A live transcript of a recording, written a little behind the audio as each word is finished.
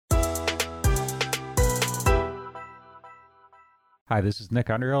Hi, this is Nick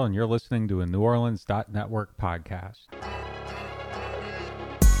Underhill, and you're listening to a New Orleans Network podcast.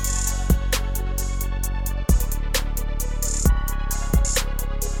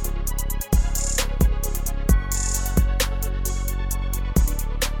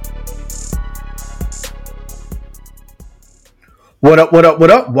 What up, what up, what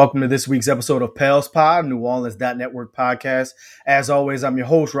up? Welcome to this week's episode of Pels Pod, New Orleans Network podcast. As always, I'm your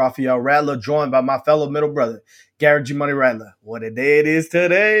host, Raphael Rattler, joined by my fellow middle brother, Garrett G. Money Rattler. What a day it is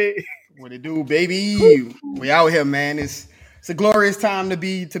today. What it do, baby? We out here, man. It's a glorious time to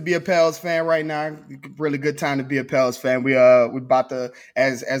be a Pels fan right now. Really good time to be a Pels fan. We about to,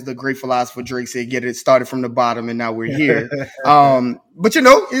 as the great philosopher Drake said, get it started from the bottom, and now we're here. But you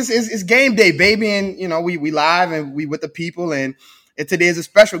know, it's game day, baby, and you know we live and we with the people, and today is a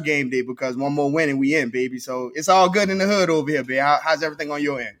special game day because one more win and we in, baby. So it's all good in the hood over here, baby. How's everything on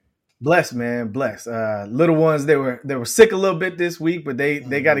your end? Blessed, man, blessed. Little ones, they were sick a little bit this week, but they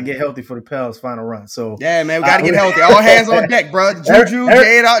got to get healthy for the Pels' final run. So yeah, man, we got to get healthy. All hands on deck, bro. Juju,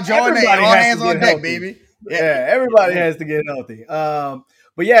 Jade, Jordan, all hands on deck, healthy. baby. Yeah, everybody has to get healthy.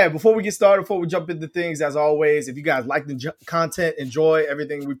 But yeah, before we get started, before we jump into things, as always, if you guys like the content, enjoy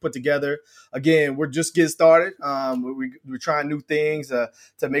everything we put together. Again, we're just getting started. We're trying new things to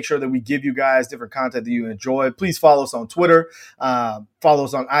make sure that we give you guys different content that you enjoy. Please follow us on Twitter. Follow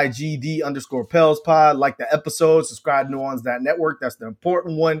us on IG, _Pels Pod. Like the episode. Subscribe to New Orleans Network. That's the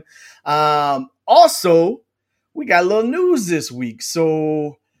important one. Also, we got a little news this week.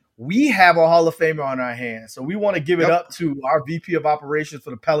 So we have a Hall of Famer on our hands. So we want to give it up to our VP of Operations for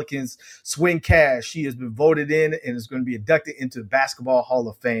the Pelicans, Swin Cash. She has been voted in and is going to be inducted into the Basketball Hall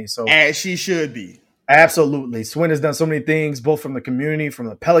of Fame. So as she should be. Absolutely. Swin has done so many things, both from the community, from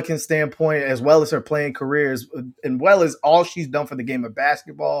the Pelican standpoint, as well as her playing careers, and well as all she's done for the game of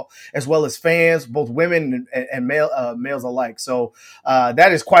basketball, as well as fans, both women and males alike. So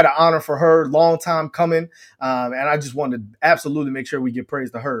that is quite an honor for her, long time coming. And I just wanted to absolutely make sure we give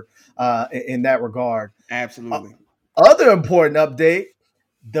praise to her in that regard. Absolutely. Other important update.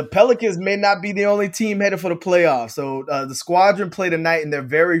 The Pelicans may not be the only team headed for the playoffs. So the Squadron played tonight in their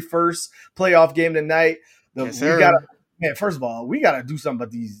very first playoff game tonight. First of all, we gotta do something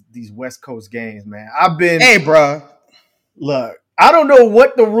about these West Coast games, man. Hey, bro. Look, I don't know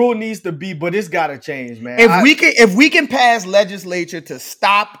what the rule needs to be, but it's gotta change, man. If we can pass legislature to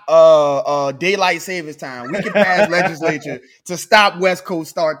stop daylight savings time, we can pass legislature to stop West Coast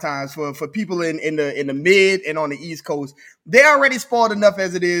start times for people in the mid and on the East Coast. They're already spoiled enough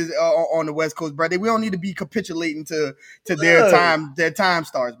as it is on the West Coast, bro. We don't need to be capitulating to their time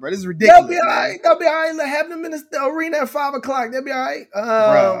starts, bro. This is ridiculous. They'll be all right. They'll be all right. Have them in the arena at 5 o'clock. They'll be all right.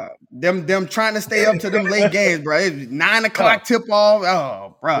 Bro, them trying to stay up to them late games, bro. It's 9 o'clock tip off.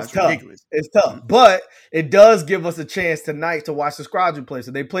 Oh, bro, it's ridiculous. It's tough, but it does give us a chance tonight to watch the Squadron play. So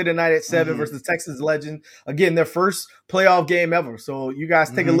they play tonight at 7 versus Texas Legend. Again, their first playoff game ever. So you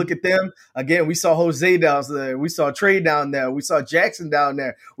guys take a look at them. Again, we saw Jose down there. We saw Trey down there. We saw Jackson down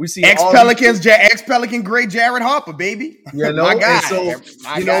there. We see ex-Pelican great Jared Harper, baby. You know, my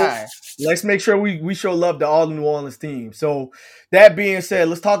guy. Let's make sure we show love to all the New Orleans teams. So that being said,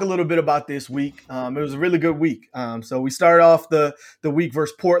 let's talk a little bit about this week. It was a really good week. So we started off the week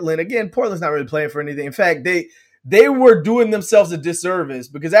versus Portland. Again, Portland's not really playing for anything. In fact, they were doing themselves a disservice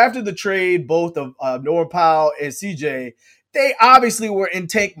because after the trade, both of Norman Powell and CJ, they obviously were in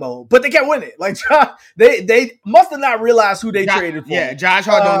tank mode, but they kept winning. Like they must have not realized who they traded for. Yeah, Josh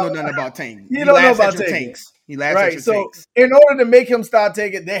Hart don't know nothing about tanking. You don't know about tanks. He laughs at your tanks. In order to make him stop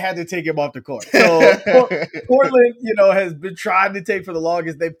taking, they had to take him off the court. So Portland, has been trying to take for the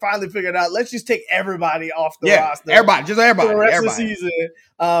longest. They finally figured out, let's just take everybody off the roster. Everybody. For the rest of the season,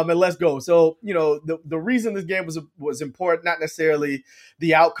 and let's go. So, the reason this game was important, not necessarily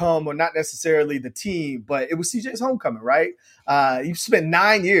the outcome or not necessarily the team, but it was CJ's homecoming, right? He spent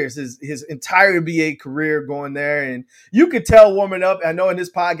 9 years, his entire NBA career going there, and you could tell warming up. I know in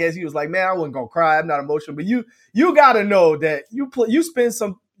this podcast he was like, "Man, I wasn't gonna cry. I'm not emotional," but you got to know that you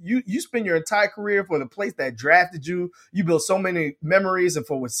spend your entire career for the place that drafted you. You build so many memories, and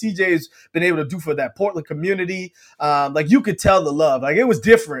for what CJ's been able to do for that Portland community, you could tell the love. Like it was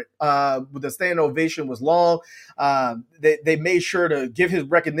different. The standing ovation was long. They made sure to give his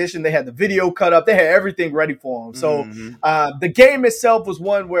recognition. They had the video cut up. They had everything ready for him. So the game itself was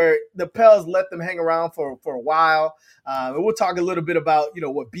one where the Pels let them hang around for a while. And we'll talk a little bit about,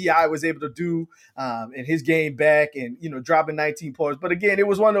 what B.I. was able to do in his game back and, dropping 19 points. But again, it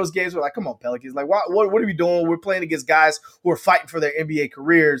was one of those games where come on, Pelicans. Like, what are we doing? We're playing against guys who are fighting for their NBA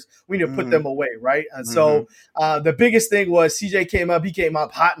careers. We need to put them away, right? And so the biggest thing was CJ came up. He came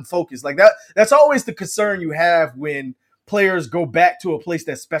up hot and focused. Like that's always the concern you have when players go back to a place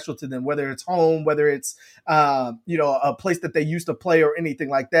that's special to them, whether it's home, whether it's a place that they used to play or anything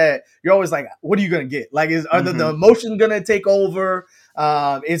like that. You're always like, what are you going to get? Like, are the emotions going to take over?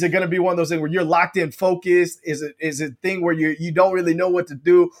 Is it going to be one of those things where you're locked in focus? Is it a thing where you don't really know what to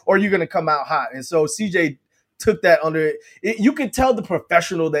do, or are you going to come out hot? And so CJ took that under it. You could tell the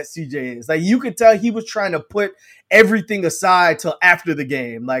professional that CJ is. Like, you could tell he was trying to put everything aside till after the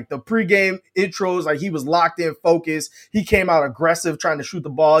game. Like the pregame intros, like he was locked in, focused. He came out aggressive, trying to shoot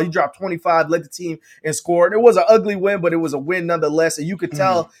the ball. He dropped 25, led the team and scored. It was an ugly win, but it was a win nonetheless. And you could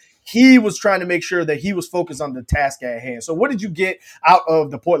tell he was trying to make sure that he was focused on the task at hand. So what did you get out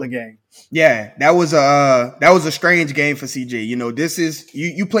of the Portland game? Yeah, that was a strange game for CJ. You know, this is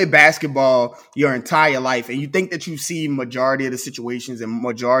you play basketball your entire life, and you think that you see majority of the situations and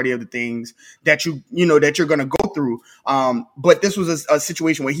majority of the things that that you're going to go through. But this was a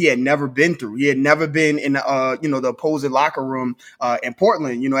situation where he had never been through. He had never been in the opposing locker room in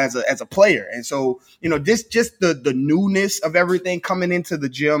Portland, as a player. And so, this just the newness of everything coming into the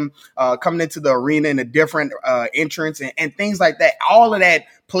gym, coming into the arena in a different entrance and things like that. All of that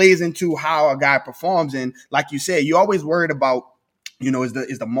plays into how a guy performs. And like you said, you're always worried about,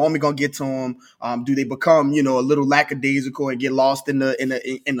 is the moment gonna get to him? Do they become, a little lackadaisical and get lost in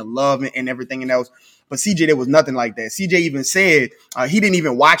the love and everything else? But CJ, there was nothing like that. CJ even said he didn't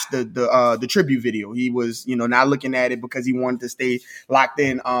even watch the tribute video. He was, not looking at it because he wanted to stay locked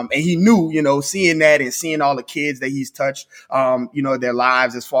in. And he knew, seeing that and seeing all the kids that he's touched, their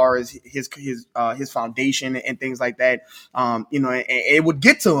lives as far as his foundation and things like that. And it would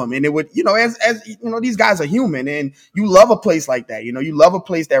get to him, and it would, as these guys are human, and you love a place like that. You love a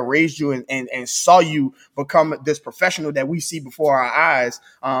place that raised you and saw you become this professional that we see before our eyes.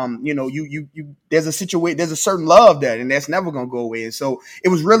 There's a certain love there, and that's never going to go away. And so it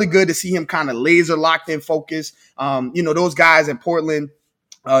was really good to see him kind of laser locked in focus. Those guys in Portland,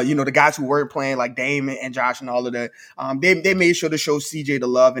 the guys who were playing like Dame and Josh and all of that, they made sure to show CJ the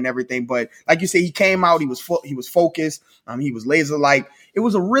love and everything. But like you say, he came out, he was focused, he was laser like. It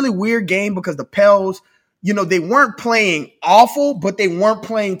was a really weird game because the Pels, they weren't playing awful, but they weren't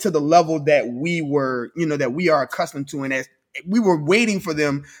playing to the level that we were, that we are accustomed to. And as we were waiting for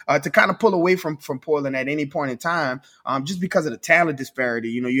them to kind of pull away from Portland at any point in time, just because of the talent disparity.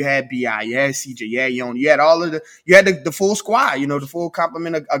 You had B.I., you had CJ, you had Yon, you had the full squad, the full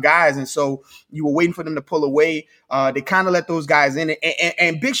complement of guys. And so you were waiting for them to pull away. They kind of let those guys in.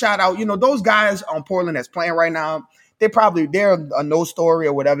 And big shout out, those guys on Portland that's playing right now, they're a no story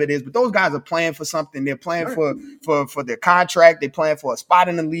or whatever it is, but those guys are playing for something. They're playing for their contract. They're playing for a spot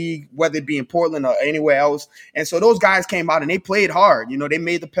in the league, whether it be in Portland or anywhere else. And so those guys came out and they played hard. They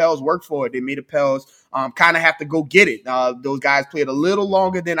made the Pels work for it. They made the Pels kind of have to go get it. Those guys played a little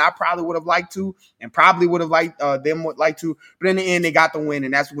longer than I probably would have liked to, and probably would have liked them would like to. But in the end, they got the win,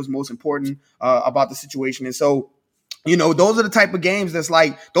 and that's what was most important about the situation. And so, those are the type of games that's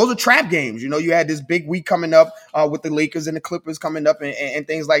like, those are trap games. You had this big week coming up with the Lakers and the Clippers coming up and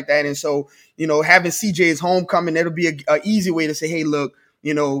things like that. And so, having CJ's homecoming, that'll be a easy way to say, hey, look,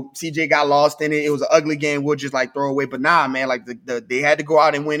 CJ got lost in it. It was an ugly game. We'll just like throw away. But nah, man, like they had to go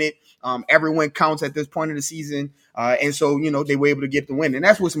out and win it. Every win counts at this point of the season. And so, they were able to get the win. And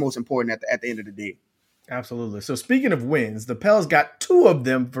that's what's most important at the end of the day. Absolutely. So speaking of wins, the Pels got 2 of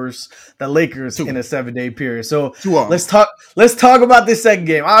them versus the Lakers in a 7-day period. So let's talk about this second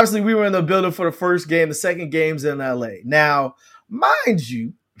game. Obviously, we were in the building for the first game. The second game's in LA. Now, mind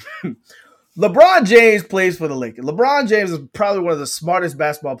you, LeBron James plays for the Lakers. LeBron James is probably one of the smartest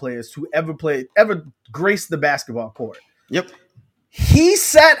basketball players to ever grace the basketball court. Yep. He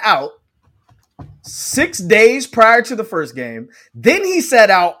sat out 6 days prior to the first game. Then he sat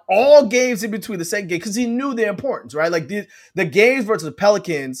out all games in between the second game because he knew their importance, right? Like the games versus the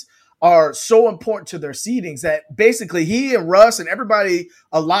Pelicans are so important to their seedings that basically he and Russ and everybody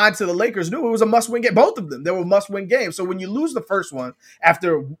aligned to the Lakers knew it was a must-win game. Both of them, they were must-win games. So when you lose the first one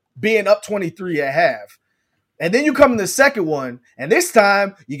after being up 23 at half, and then you come in the second one, and this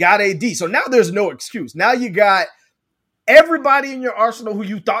time you got AD. So now there's no excuse. Now you got everybody in your arsenal who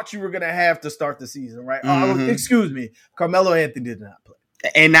you thought you were going to have to start the season, right? Excuse me. Carmelo Anthony did not play.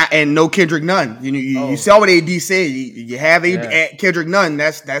 And no Kendrick Nunn. You saw what AD said. You have Kendrick Nunn.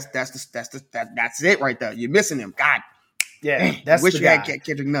 That's it right there. You're missing him. God. Yeah. That's wish the you guy. had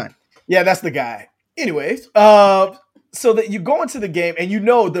Kendrick Nunn. Yeah, that's the guy. Anyways, so that you go into the game and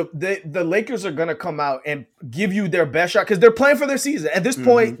the Lakers are going to come out and give you their best shot because they're playing for their season. At this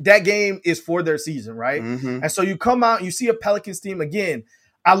point, that game is for their season, right? And so you come out and you see a Pelicans team again.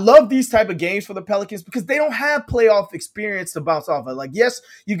 I love these type of games for the Pelicans because they don't have playoff experience to bounce off of. Like, yes,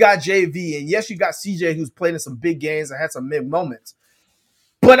 you got JV, and yes, you got CJ, who's played in some big games and had some mid moments.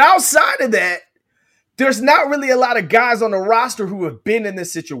 But outside of that, there's not really a lot of guys on the roster who have been in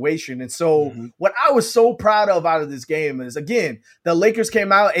this situation. And so what I was so proud of out of this game is, again, the Lakers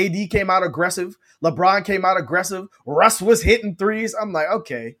came out, AD came out aggressive, LeBron came out aggressive, Russ was hitting threes. I'm like,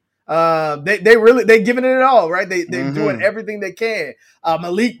 okay. They giving it all, right? They're doing everything they can.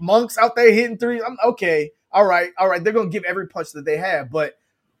 Malik Monk's out there hitting threes. I'm okay. All right. They're going to give every punch that they have. But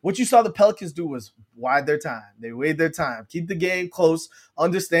what you saw the Pelicans do was wide their time. They wait their time. Keep the game close.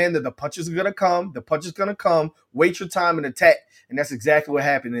 Understand that the punches are going to come. The punch is going to come. Wait your time and attack. And that's exactly what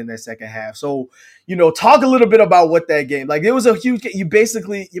happened in that second half. So, talk a little bit about what that game, like, it was a huge game. You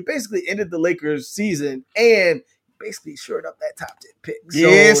basically ended the Lakers season and basically shored up that top 10 pick. So,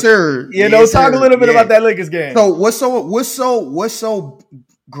 yes, sir. Talk a little bit about that Lakers game. So what's so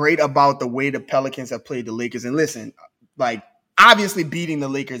great about the way the Pelicans have played the Lakers? And listen, like, obviously beating the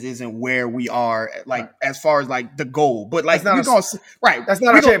Lakers isn't where we are, like, as far as like the goal, but like that's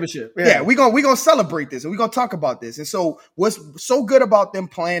not our championship. Yeah, we're gonna celebrate this and we're gonna talk about this. And so what's so good about them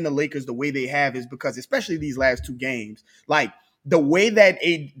playing the Lakers the way they have is because, especially these last two games, like, the way that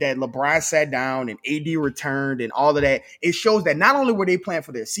LeBron sat down and AD returned and all of that, it shows that not only were they playing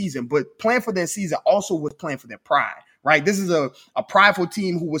for their season, but playing for their season also was playing for their pride, right? This is a prideful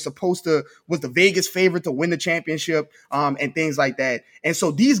team who was the Vegas favorite to win the championship, and things like that. And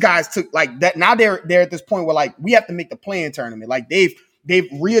so these guys took like that. Now they're at this point where, like, we have to make the play-in tournament. Like, they've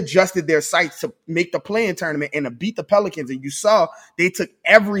readjusted their sights to make the play-in tournament and to beat the Pelicans. And you saw they took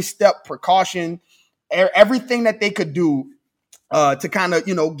every step, precaution, everything that they could do to kind of,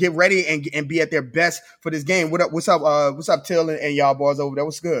 get ready and be at their best for this game. What's up, Till and y'all boys over there?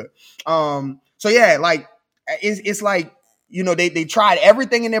 What's good? So yeah, like, it's like, they tried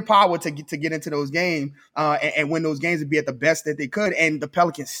everything in their power to get into those games and win those games and be at the best that they could. And the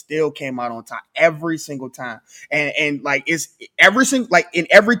Pelicans still came out on top every single time. And like, it's every single, like, in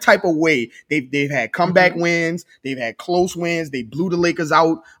every type of way, they've had comeback wins, they've had close wins, they blew the Lakers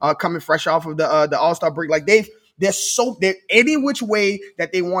out coming fresh off of the All-Star break. Like, they're any which way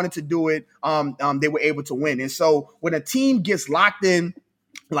that they wanted to do it, they were able to win. And so when a team gets locked in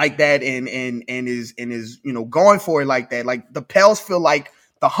like that and is going for it like that, like, the Pels feel like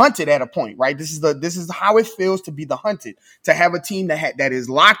the hunted at a point, right? This is how it feels to be the hunted, to have a team that is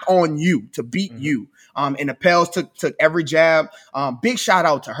locked on you to beat you. And the Pels took every jab. Big shout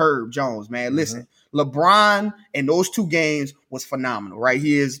out to Herb Jones, man. Listen, LeBron in those two games was phenomenal, right?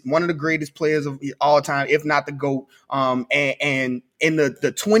 He is one of the greatest players of all time, if not the GOAT. And in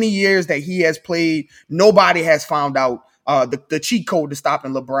the 20 years that he has played, nobody has found out the cheat code to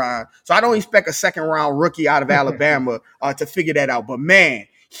stopping LeBron. So I don't expect a second round rookie out of Alabama to figure that out. But man,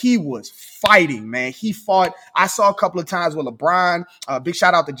 he was fighting, man. He fought. I saw a couple of times with LeBron. Big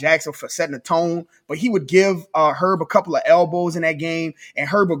shout out to Jackson for setting the tone. But he would give Herb a couple of elbows in that game, and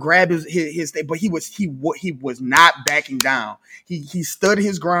Herb would grab his but he was not backing down. He stood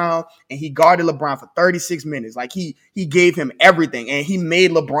his ground and he guarded LeBron for 36 minutes. Like, he gave him everything, and he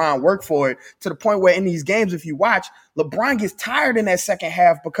made LeBron work for it, to the point where in these games, if you watch, LeBron gets tired in that second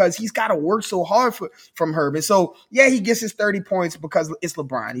half because he's got to work so hard from Herb. And so, yeah, he gets his 30 points because it's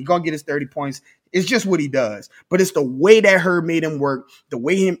LeBron. He's going to get his 30 points. It's just what he does. But it's the way that Herb made him work, the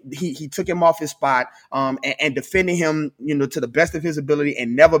way he took him off his spot, and defending him, to the best of his ability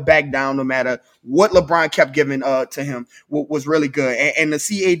and never back down no matter what LeBron kept giving to him was really good. And the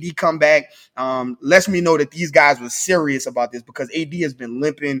CAD comeback lets me know that these guys were serious about this, because AD has been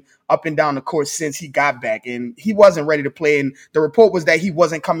limping up and down the court since he got back, and he wasn't ready to play. And the report was that he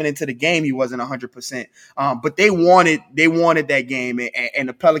wasn't coming into the game. He wasn't 100%. But they wanted that game, and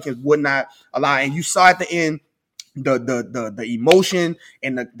the Pelicans would not allow. And you saw at the end the emotion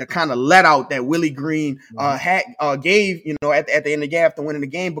and the kind of let out that Willie Green gave, at the end of the game after winning the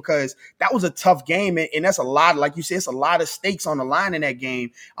game, because that was a tough game, and that's a lot. Like you said, it's a lot of stakes on the line in that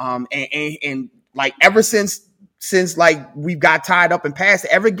game. And like, ever since like we got tied up and past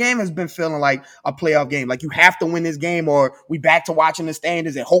it, every game has been feeling like a playoff game. Like, you have to win this game, or we back to watching the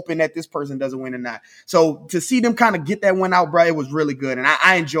standings and hoping that this person doesn't win or not. So to see them kind of get that win out, bro, it was really good. And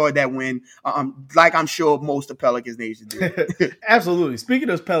I enjoyed that win. Like I'm sure most of Pelicans Nation did. Absolutely.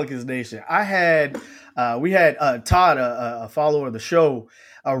 Speaking of Pelicans Nation, we had Todd, a follower of the show,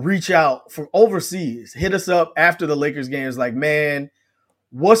 reach out from overseas, hit us up after the Lakers game. Is like, man,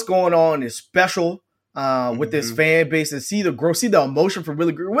 what's going on is special. with this fan base and see the growth, see the emotion from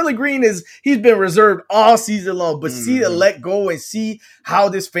Willie Green. Willie Green he's been reserved all season long, but see the let go and see how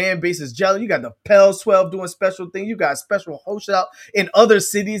this fan base is gelling. You got the Pels 12 doing special things. You got special hosts out in other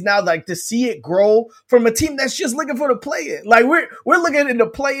cities now. Like to see it grow from a team that's just looking for the play-in. Like we're looking at the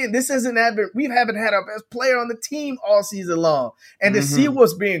play-in. We haven't had our best player on the team all season long, and to see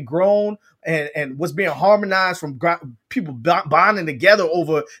what's being grown and what's being harmonized from people bonding together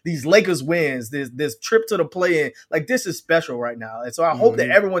over these Lakers wins, this trip to the play-in, like this is special right now. And so I hope that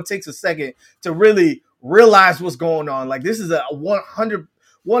everyone takes a second to really realize what's going on. Like this is a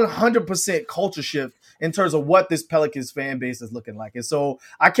 100% culture shift in terms of what this Pelicans fan base is looking like. And so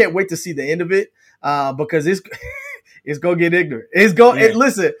I can't wait to see the end of it because it's gonna get ignorant.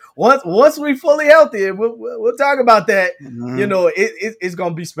 Listen, once we fully healthy, we'll talk about that. You know, it's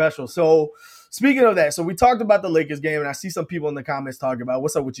gonna be special. So speaking of that, so we talked about the Lakers game, and I see some people in the comments talking about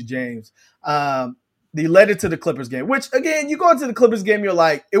what's up with you, James. They led it to the Clippers game, which again, you go into the Clippers game, you're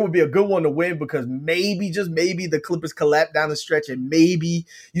like, it would be a good one to win because maybe, just maybe, the Clippers collapse down the stretch and maybe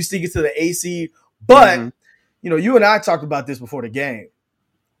you stick it to the AC. But you know, you and I talked about this before the game.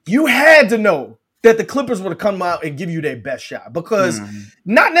 You had to know that the Clippers would have come out and give you their best shot because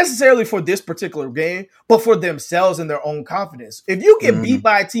not necessarily for this particular game, but for themselves and their own confidence. If you get beat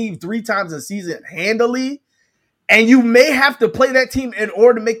by a team 3 times a season handily, and you may have to play that team in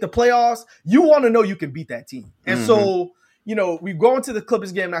order to make the playoffs, you want to know you can beat that team. And so, you know, we go into the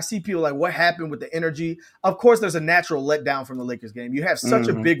Clippers game and I see people like, what happened with the energy? Of course, there's a natural letdown from the Lakers game. You have such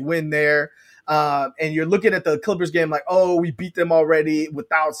a big win there. And you're looking at the Clippers game like, oh, we beat them already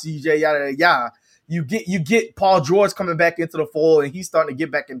without CJ, yada, yada, yada. You get Paul George coming back into the fold and he's starting to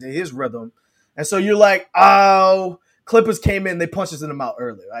get back into his rhythm. And so you're like, oh, Clippers came in, they punched us in the mouth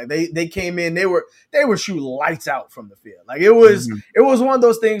early. Like they came in, they were shooting lights out from the field. Like it was one of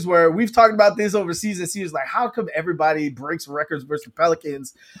those things where we've talked about this over seasons, like how come everybody breaks records versus the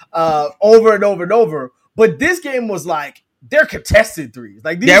Pelicans over and over and over? But this game was like they're contested threes.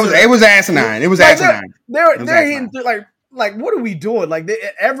 Like it was asinine. It was asinine. They're hitting like what are we doing? Like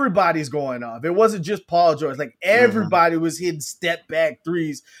everybody's going off. It wasn't just Paul George. Like everybody was hitting step back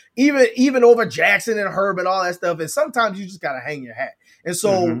threes, even over Jackson and Herb and all that stuff. And sometimes you just gotta hang your hat. And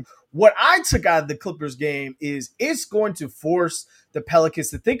so what I took out of the Clippers game is it's going to force the Pelicans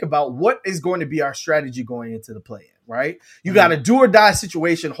to think about what is going to be our strategy going into the play-in. Right? You got a do or die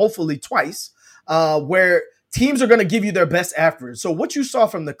situation, hopefully twice, where teams are going to give you their best effort. So what you saw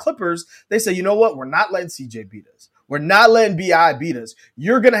from the Clippers, they say, you know what? We're not letting CJ beat us. We're not letting BI beat us.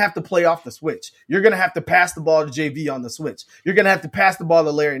 You're going to have to play off the switch. You're going to have to pass the ball to JV on the switch. You're going to have to pass the ball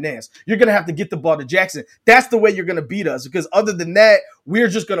to Larry Nance. You're going to have to get the ball to Jackson. That's the way you're going to beat us because other than that, we're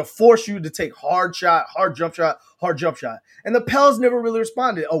just going to force you to take hard jump shot. And the Pels never really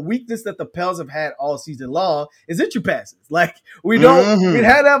responded. A weakness that the Pels have had all season long is entry passes. Like we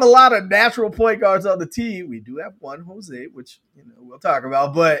had to have a lot of natural point guards on the team. We do have one, Jose, which we'll talk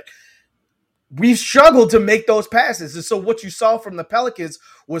about, but we've struggled to make those passes. And so what you saw from the Pelicans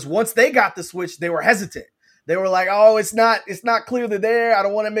was once they got the switch, they were hesitant. They were like, oh, it's not clearly there. I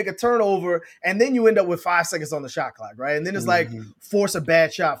don't want to make a turnover. And then you end up with 5 seconds on the shot clock, right? And then it's like, force a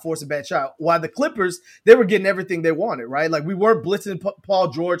bad shot. While the Clippers, they were getting everything they wanted, right? Like we weren't blitzing Paul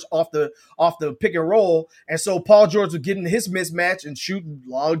George off the pick and roll. And so Paul George was getting his mismatch and shooting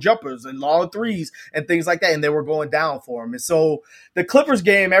long jumpers and long threes and things like that. And they were going down for him. And so the Clippers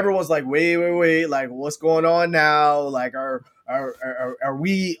game, everyone's like, wait, like what's going on now? Like are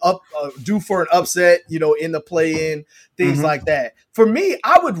we up due for an upset, in the play-in, things like that. For me,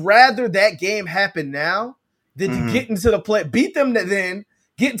 I would rather that game happen now than to get into the play, beat them, then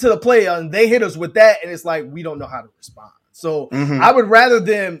get into the play, and they hit us with that, and it's like we don't know how to respond. So I would rather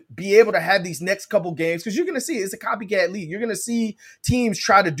them be able to have these next couple games because you're going to see it's a copycat league. You're going to see teams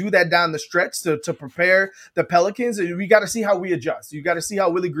try to do that down the stretch to prepare the Pelicans. And we got to see how we adjust. You got to see how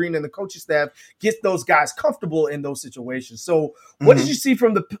Willie Green and the coaching staff get those guys comfortable in those situations. So what did you see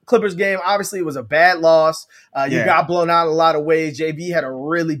from the Clippers game? Obviously, it was a bad loss. You got blown out a lot of ways. JV had a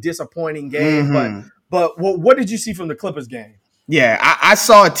really disappointing game. But what did you see from the Clippers game? Yeah, I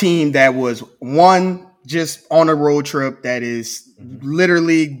saw a team that was just on a road trip that is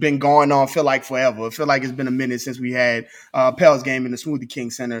literally been going on, feel like forever. It feel like it's been a minute since we had Pels game in the Smoothie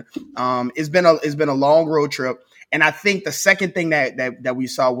King Center. It's been a long road trip. And I think the second thing that we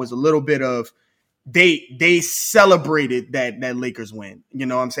saw was a little bit of they celebrated that Lakers win. You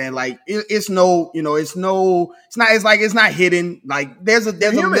know what I'm saying? Like it's not hidden. Like there's a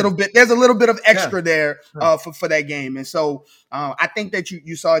little bit of extra there for that game. And so I think that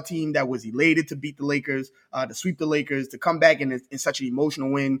you saw a team that was elated to beat the Lakers, to sweep the Lakers, to come back in such an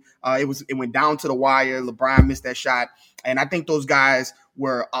emotional win. It went down to the wire. LeBron missed that shot, and I think those guys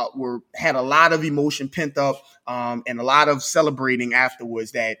had a lot of emotion pent up, and a lot of celebrating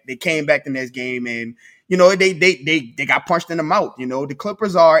afterwards. That they came back the next game, and they got punched in the mouth. The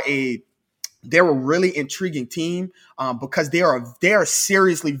Clippers they're a really intriguing team because they are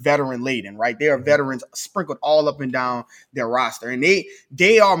seriously veteran laden, right? They are veterans sprinkled all up and down their roster, and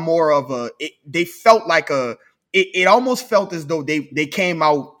they are more of they felt like it almost felt as though they came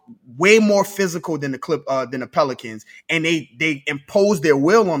out way more physical than the Pelicans, and they imposed their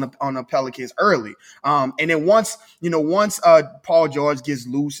will on the Pelicans early. And then once Paul George gets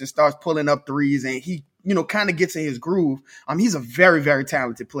loose and starts pulling up threes, and he kind of gets in his groove. He's a very, very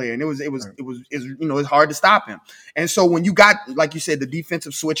talented player, and it's hard to stop him. And so when you got, like you said, the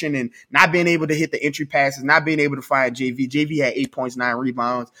defensive switching and not being able to hit the entry passes, not being able to find JV had 8 points, 9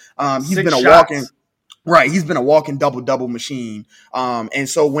 rebounds. He's been a walking double machine. And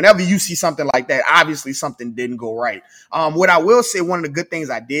so whenever you see something like that, obviously something didn't go right. What I will say, one of the good things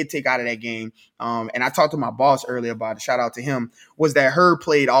I did take out of that game, and I talked to my boss earlier about it, shout out to him, was that Herb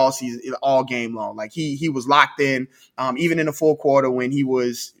played all game long. Like he was locked in, even in the fourth quarter when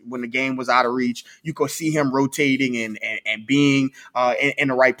the game was out of reach. You could see him rotating and being in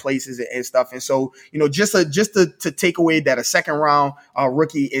the right places and stuff. And so, just to take away that a second round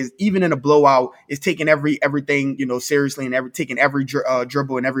rookie is, even in a blowout, is taking everything seriously, and taking every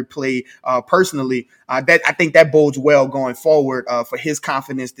dribble and every play personally. That I think that bodes well going forward for his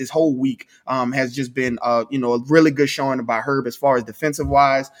confidence. This whole week has just been a really good showing by Herb as far as defensive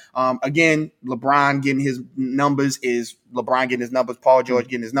wise. Again, LeBron getting his numbers, Paul George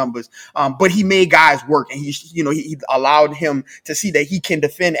getting his numbers, but he made guys work, and he allowed him to see that he can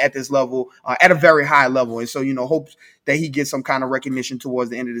defend at this level, at a very high level. And so hopes that he gets some kind of recognition towards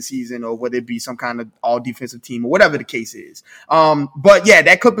the end of the season, or whether it be some kind of all defensive team or whatever the case is. But yeah,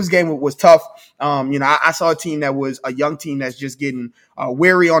 that Clippers game was tough. I saw a team that was a young team that's just getting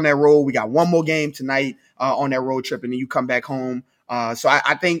weary on that road. We got one more game tonight on that road trip, and then you come back home. So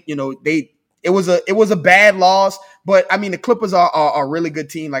I think it was a bad loss, but I mean the Clippers are a really good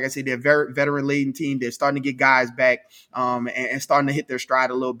team. Like I said, they're a very veteran laden team. They're starting to get guys back and starting to hit their stride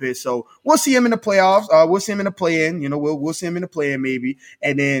a little bit. So we'll see him in the playoffs. We'll see him in the play-in. We'll see him in the play-in maybe,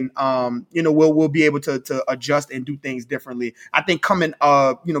 and then we'll be able to adjust and do things differently. I think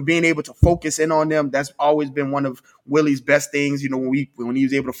being able to focus in on them, that's always been one of Willie's best things. When he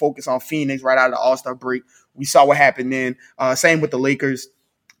was able to focus on Phoenix right out of the All-Star break, we saw what happened then. Same with the Lakers.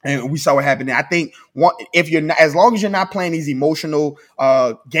 And we saw what happened there. I think as long as you're not playing these emotional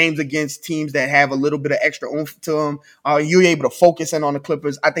games against teams that have a little bit of extra oomph to them, you're able to focus in on the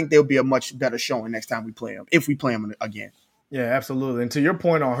Clippers. I think they'll be a much better showing next time we play them, if we play them again. Yeah, absolutely. And to your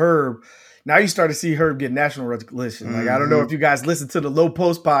point on Herb, now you start to see Herb get national recognition. Like, I don't know if you guys listened to the Low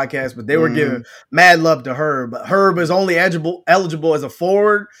Post podcast, but they were giving mad love to Herb. But Herb is only eligible as a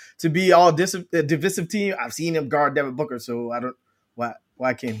forward to be all divisive team. I've seen him guard Devin Booker, so I don't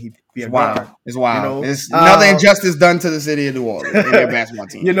why can't he be a guard? It's wild. It's another injustice done to the city of New Orleans in their basketball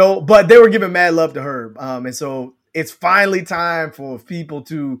team. But they were giving mad love to Herb. And so it's finally time for people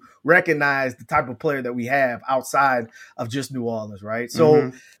to recognize the type of player that we have outside of just New Orleans, right?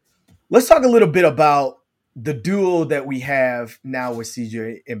 So let's talk a little bit about the duo that we have now with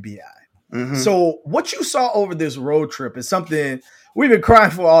CJ and BI. So what you saw over this road trip is something we've been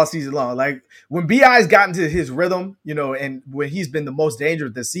crying for all season long. Like when BI's gotten to his rhythm, and when he's been the most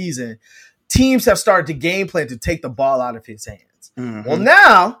dangerous this season, teams have started to game plan to take the ball out of his hands. Well,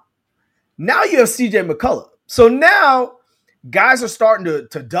 now you have CJ McCullough. So now guys are starting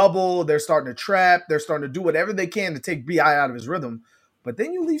to double. They're starting to trap. They're starting to do whatever they can to take BI out of his rhythm. But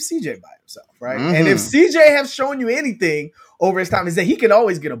then you leave CJ by himself, right? And if CJ has shown you anything over his time, is that he can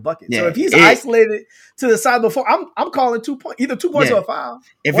always get a bucket. Yeah, so if he's isolated to the side before, I'm calling 2 points, either 2 points or a foul.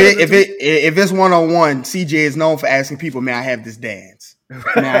 If it's 1-on-1, CJ is known for asking people, "May I have this dance?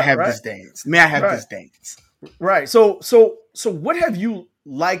 May I have this dance? May I have this dance?" Right. So what have you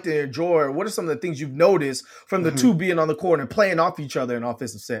liked and enjoyed? What are some of the things you've noticed from the two being on the court and playing off each other in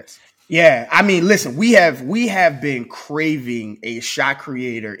offensive sets? Yeah, I mean, listen, we have been craving a shot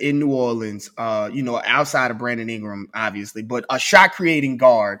creator in New Orleans, outside of Brandon Ingram, obviously, but a shot creating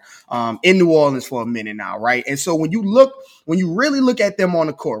guard in New Orleans for a minute now, right? And so when you really look at them on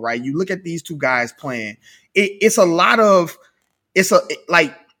the court, right, you look at these two guys playing,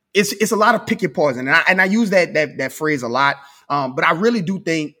 it's a lot of pick your poison, and I use that phrase a lot. But I really do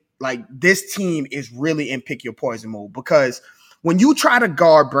think like this team is really in pick your poison mode, because when you try to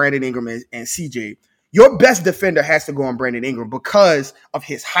guard Brandon Ingram and CJ, your best defender has to go on Brandon Ingram because of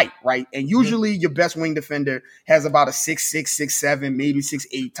his height, right? And usually your best wing defender has about a 6'6", 6'7", maybe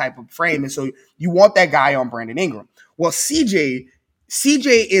 6'8" type of frame. And so you want that guy on Brandon Ingram. Well, CJ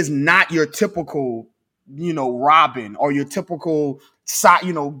is not your typical, Robin or your typical side,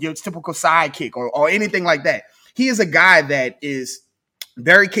 your typical sidekick or anything like that. He is a guy that is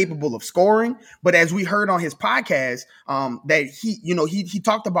very capable of scoring, but as we heard on his podcast, that he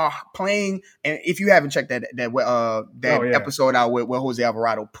talked about playing. And if you haven't checked that episode out with Jose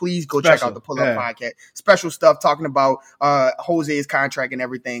Alvarado, please go check out the Pull Up podcast. Special stuff talking about Jose's contract and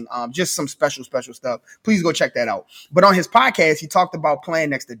everything. Just some special stuff. Please go check that out. But on his podcast, he talked about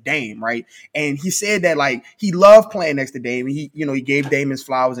playing next to Dame, right? And he said that like he loved playing next to Dame. And he gave Dame his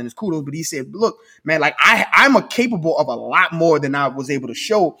flowers and his kudos, but he said, "Look, man, like I'm capable of a lot more than I was able to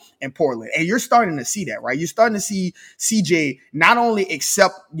show in Portland." And you're starting to see that, right? You're starting to see CJ not only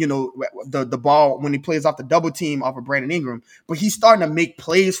accept, the ball when he plays off the double team off of Brandon Ingram, but he's starting to make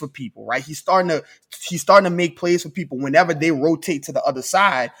plays for people, right? He's starting to make plays for people whenever they rotate to the other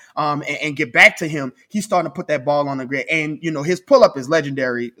side and get back to him. He's starting to put that ball on the grid. And, his pull up is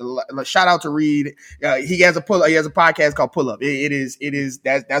legendary. Shout out to Reed. He has a podcast called Pull Up.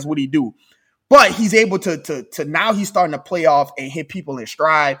 That's what he do. But he's able to now he's starting to play off and hit people in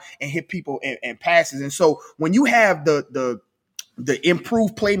stride and hit people in passes. And so when you have the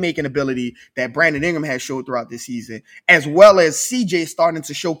improved playmaking ability that Brandon Ingram has showed throughout this season, as well as CJ starting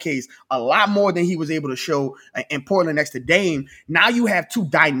to showcase a lot more than he was able to show in Portland next to Dame, now you have two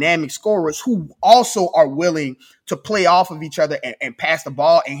dynamic scorers who also are willing to play off of each other and pass the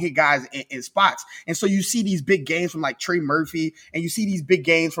ball and hit guys in spots. And so you see these big games from like Trey Murphy, and you see these big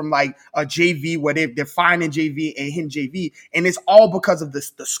games from like a JV where they're finding JV and hitting JV. And it's all because of the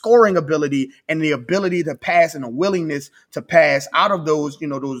scoring ability and the ability to pass and the willingness to pass out of those,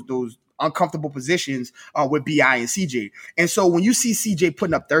 those uncomfortable positions with BI and CJ. And so when you see CJ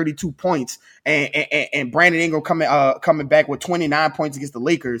putting up 32 points and Brandon Ingram coming back with 29 points against the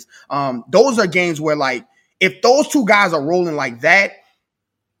Lakers, those are games where like, if those two guys are rolling like that,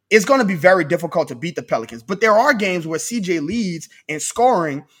 it's going to be very difficult to beat the Pelicans. But there are games where CJ leads in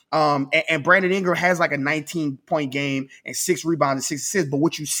scoring and Brandon Ingram has like a 19-point game and 6 rebounds and 6 assists. But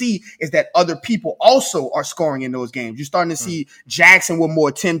what you see is that other people also are scoring in those games. You're starting to see Jackson with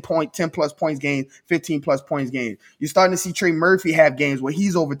more 10-plus points games, 15-plus points games. You're starting to see Trey Murphy have games where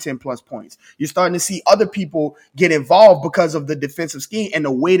he's over 10-plus points. You're starting to see other people get involved because of the defensive scheme and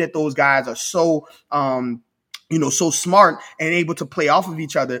the way that those guys are so so smart and able to play off of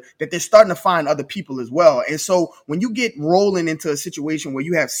each other, that they're starting to find other people as well. And so when you get rolling into a situation where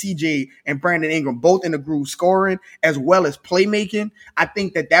you have CJ and Brandon Ingram both in the groove scoring as well as playmaking, I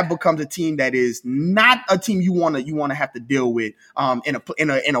think that becomes a team that is not a team you want to have to deal with in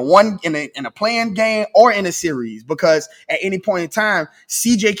a play-in game or in a series, because at any point in time,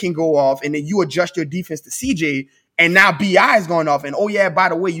 CJ can go off and then you adjust your defense to CJ. And now BI is going off. And, oh, yeah, by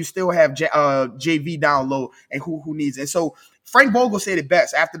the way, you still have JV down low and who needs it. And so Frank Vogel said it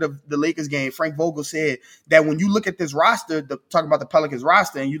best after the Lakers game. Frank Vogel said that when you look at this roster, talking about the Pelicans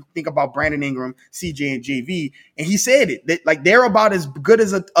roster, and you think about Brandon Ingram, CJ, and JV, and he said it, that, like, they're about as good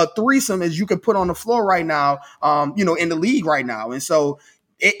as a threesome as you can put on the floor right now, in the league right now. And so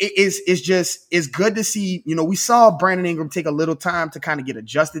it's good to see. We saw Brandon Ingram take a little time to kind of get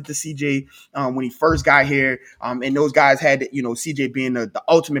adjusted to CJ when he first got here, and those guys had CJ being the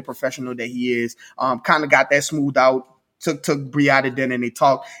ultimate professional that he is, kind of got that smoothed out. Took Briata then and they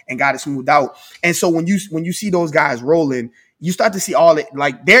talked and got it smoothed out. And so when you see those guys rolling, you start to see all it,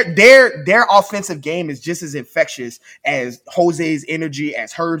 like their offensive game is just as infectious as Jose's energy,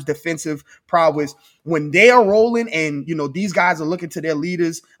 as Herb's defensive prowess. When they are rolling and these guys are looking to their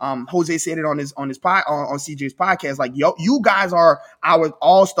leaders, Jose said it on CJ's podcast, like, yo, you guys are our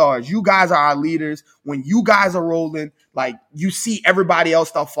all-stars. You guys are our leaders. When you guys are rolling, like, you see everybody else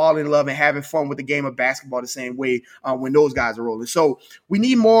start falling in love and having fun with the game of basketball the same way when those guys are rolling. So we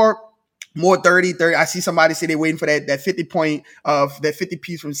need more 30. I see somebody say they're waiting for that 50 point that 50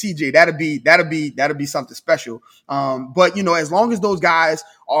 piece from CJ. That'll be something special. But as long as those guys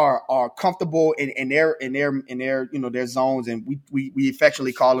are comfortable in their zones, and we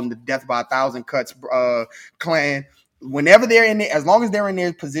affectionately call them the death by 1,000 cuts clan. Whenever they're in there, as long as they're in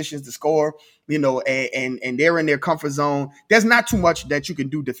their positions to score, and they're in their comfort zone. There's not too much that you can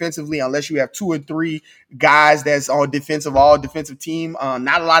do defensively unless you have 2 or 3 guys that's all defensive team.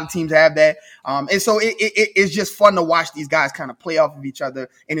 Not a lot of teams have that. And so it's just fun to watch these guys kind of play off of each other.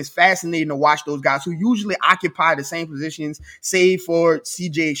 And it's fascinating to watch those guys who usually occupy the same positions, save for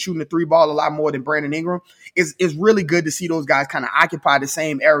CJ shooting the 3 ball a lot more than Brandon Ingram. It's really good to see those guys kind of occupy the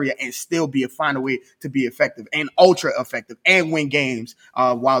same area and still find a way to be effective and ultra effective and win games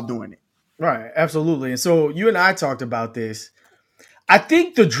while doing it. Right, absolutely. And so you and I talked about this. I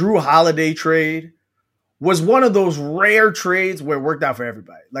think the Drew Holiday trade was one of those rare trades where it worked out for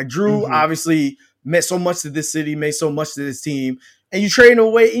everybody. Like Drew obviously meant so much to this city, made so much to this team, and you trade him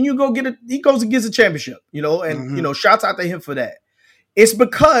away and he goes and gets a championship, and shouts out to him for that. It's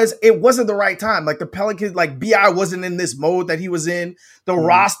because it wasn't the right time. Like the Pelicans, like BI wasn't in this mode that he was in. The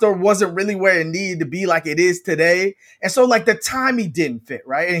roster wasn't really where it needed to be like it is today. And so like the timing didn't fit,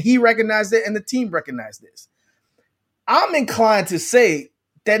 right? And he recognized it and the team recognized this. I'm inclined to say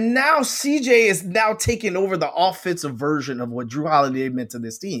that now CJ is now taking over the offensive version of what Drew Holiday meant to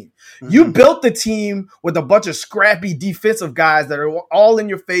this team. You built the team with a bunch of scrappy defensive guys that are all in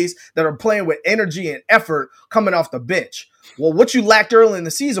your face, that are playing with energy and effort coming off the bench. Well, what you lacked early in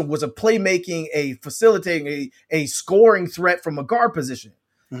the season was a playmaking, a facilitating, a scoring threat from a guard position.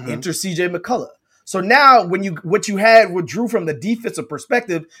 Enter CJ McCullough. So now what you had with Drew from the defensive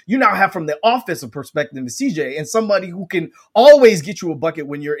perspective, you now have from the offensive perspective to CJ, and somebody who can always get you a bucket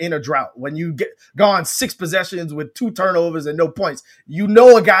when you're in a drought. When you get gone 6 possessions with 2 turnovers and no points,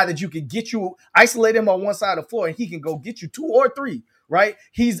 a guy that you can isolate him on one side of the floor and he can go get you 2 or 3, right?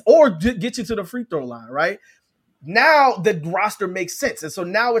 Or get you to the free throw line, right? Now the roster makes sense. And so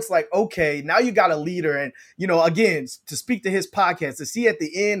now it's like, okay, now you got a leader. And, again, to speak to his podcast, to see at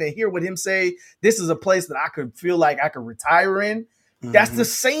the end and hear what him say, this is a place that I could feel like I could retire in. That's the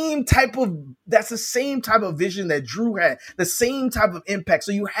same type of vision that Drew had, the same type of impact.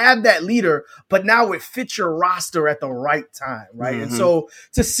 So you have that leader, but now it fits your roster at the right time, right? And so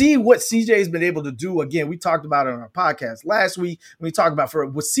to see what CJ has been able to do, again, we talked about it on our podcast last week. We talked about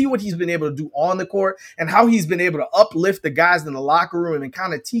we'll see what he's been able to do on the court and how he's been able to uplift the guys in the locker room and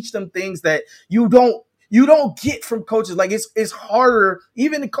kind of teach them things that you don't get from coaches. Like it's harder,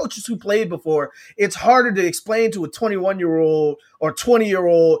 even the coaches who played before, it's harder to explain to a 21-year-old or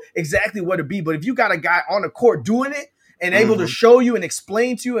 20-year-old exactly what to be. But if you got a guy on the court doing it and able to show you and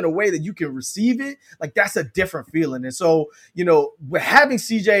explain to you in a way that you can receive it, like that's a different feeling. And so, with having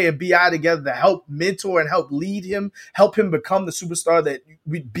CJ and BI together to help mentor and help lead him, help him become the superstar that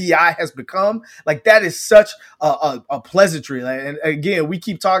BI has become, like that is such a pleasantry. And again, we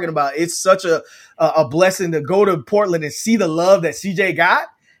keep talking about it's such a blessing to go to Portland and see the love that CJ got,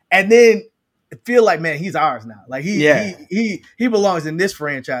 and then feel like, man, he's ours now. Like he belongs in this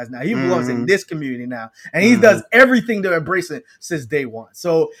franchise now. He belongs in this community now. And he does everything to embrace it since day one.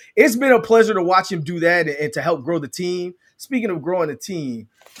 So it's been a pleasure to watch him do that and to help grow the team. Speaking of growing the team,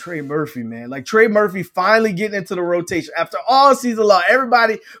 Trey Murphy, man. Like Trey Murphy finally getting into the rotation after all season long.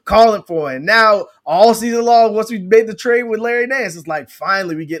 Everybody calling for him. Now, all season long, once we made the trade with Larry Nance, it's like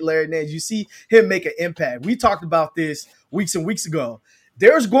finally we get Larry Nance. You see him make an impact. We talked about this weeks and weeks ago.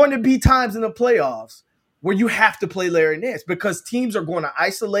 There's going to be times in the playoffs where you have to play Larry Nance because teams are going to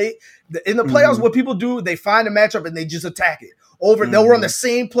isolate. In the playoffs, what people do, they find a matchup and they just attack it. They'll run the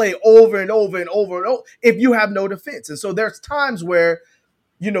same play over and over and over and over if you have no defense. And so there's times where,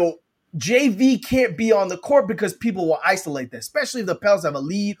 JV can't be on the court because people will isolate that, especially if the Pels have a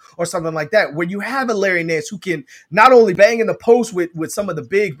lead or something like that, where you have a Larry Nance who can not only bang in the post with some of the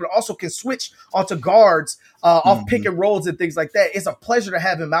bigs, but also can switch onto guards off pick and rolls and things like that. It's a pleasure to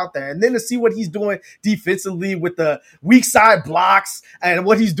have him out there. And then to see what he's doing defensively with the weak side blocks and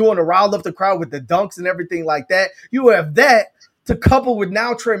what he's doing to rile up the crowd with the dunks and everything like that. You have that to couple with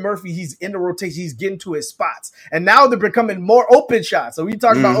now Trey Murphy, he's in the rotation, he's getting to his spots. And now they're becoming more open shots. So we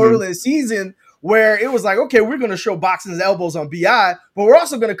talked about earlier in the season where it was like, okay, we're going to show boxing his elbows on BI, but we're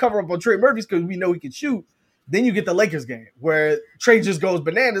also going to cover up on Trey Murphy's because we know he can shoot. Then you get the Lakers game where Trey just goes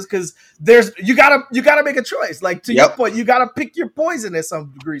bananas because you gotta make a choice. Like to your point, you gotta pick your poison at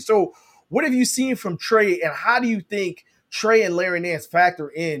some degree. So what have you seen from Trey, and how do you think Trey and Larry Nance factor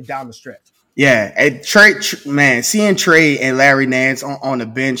in down the stretch? Yeah, and Trey, man, seeing Trey and Larry Nance on the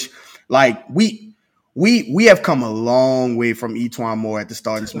bench, like we have come a long way from E'Twaun Moore at the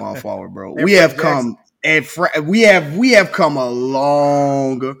starting small forward, bro. We have come a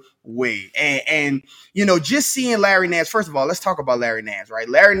long way, and just seeing Larry Nance. First of all, let's talk about Larry Nance, right?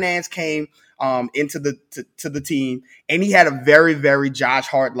 Larry Nance came into the team, and he had a very, very Josh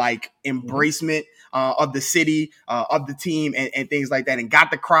Hart like embracement of the city, of the team, and things like that, and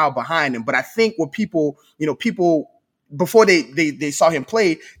got the crowd behind him. But I think what people before they saw him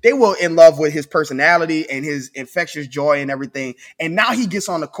play, they were in love with his personality and his infectious joy and everything. And now he gets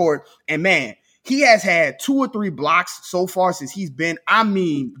on the court, and man, he has had 2 or 3 blocks so far since he's been, I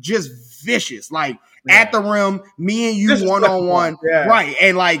mean, just vicious. Like at the rim, me and you one-on-one, right?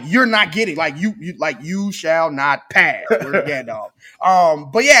 And like you're not getting, like you shall not pass. Where's Gandalf?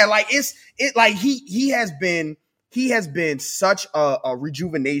 But yeah, like he has been such a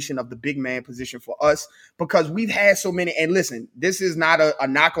rejuvenation of the big man position for us, because we've had so many. And listen, this is not a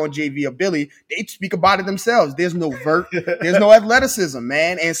knock on JV or Billy. They speak about it themselves. There's no vert, there's no athleticism,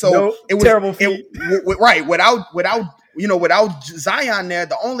 man. And so it was terrible feet. Right. Without Zion there,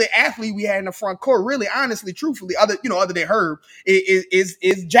 the only athlete we had in the front court, really, honestly, truthfully, other than Herb,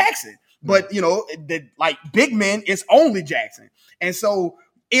 is Jackson. But like big men, it's only Jackson. And so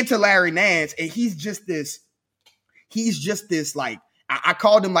into Larry Nance, and he's just this like, I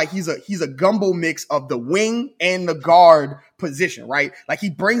called him like he's a gumbo mix of the wing and the guard position, right? Like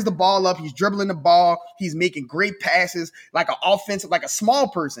he brings the ball up, he's dribbling the ball, he's making great passes, like an offensive, like a small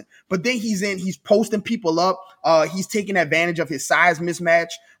person. But then he's posting people up. He's taking advantage of his size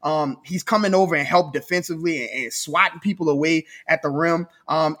mismatch. He's coming over and help defensively and swatting people away at the rim.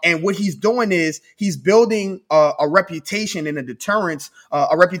 And what he's doing is he's building a reputation and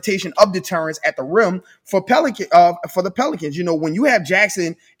a reputation of deterrence at the rim for the Pelicans. When you have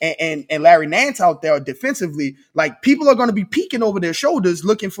Jackson and Larry Nance out there defensively, like people are going to be peeking over their shoulders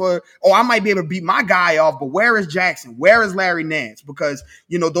looking for, I might be able to beat my guy off, but where is Jackson? Where is Larry Nance? Because,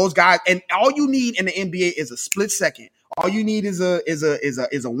 those guys, and all you need in the NBA is a split second. All you need is a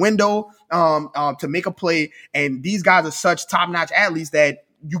window to make a play, and these guys are such top-notch athletes that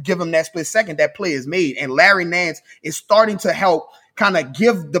you give them that split second, that play is made. And Larry Nance is starting to help kind of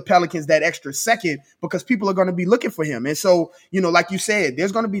give the Pelicans that extra second, because people are going to be looking for him. And so, like you said,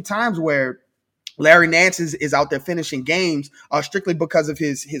 there's going to be times where Larry Nance is out there finishing games strictly because of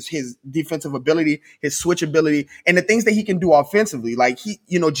his defensive ability, his switch ability, and the things that he can do offensively. Like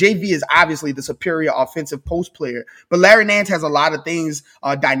JV is obviously the superior offensive post player, but Larry Nance has a lot of things,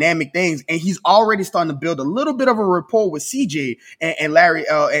 dynamic things, and he's already starting to build a little bit of a rapport with CJ and Larry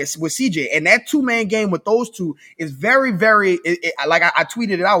with CJ. And that 2-man game with those two is very, very, like I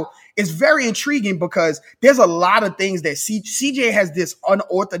tweeted it out. It's very intriguing because there's a lot of things that CJ has this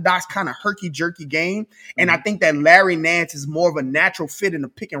unorthodox kind of herky-jerky game. And I think that Larry Nance is more of a natural fit in the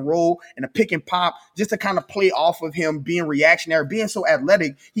pick and roll and the pick and pop, just to kind of play off of him being reactionary, being so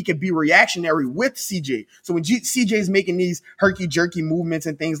athletic, he could be reactionary with CJ. So when CJ is making these herky-jerky movements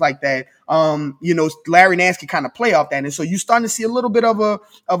and things like that, Larry Nance can kind of play off that. And so you're starting to see a little bit of a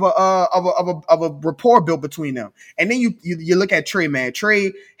rapport built between them. And then you look at Trey, man.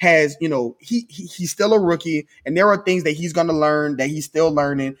 Trey has, he's still a rookie, and there are things that he's going to learn, that he's still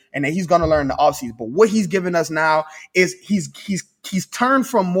learning, and that he's going to learn in the offseason. But what he's given us now is he's turned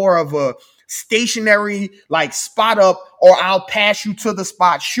from more of a stationary, like spot up or I'll pass you to the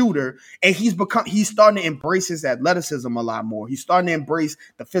spot shooter, and he's starting to embrace his athleticism a lot more. He's starting to embrace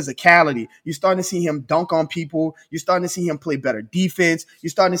the physicality. You're starting to see him dunk on people. You're starting to see him play better defense. You're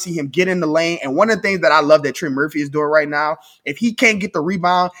starting to see him get in the lane. And one of the things that I love that Trey Murphy is doing right now, if he can't get the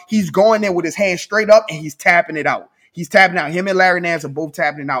rebound, he's going there with his hand straight up and he's tapping it out. He's tapping out. Him and Larry Nance are both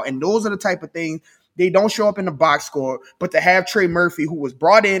tapping it out. And those are the type of things, they don't show up in the box score, but to have Trey Murphy, who was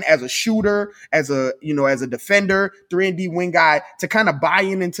brought in as a shooter, as a defender, 3-and-D wing guy, to kind of buy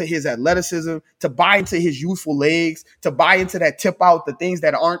into his athleticism, to buy into his youthful legs, to buy into that tip out, the things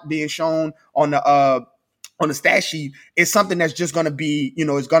that aren't being shown on the stat sheet, is something that's just going to be,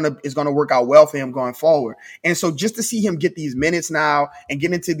 is going to work out well for him going forward. And so just to see him get these minutes now and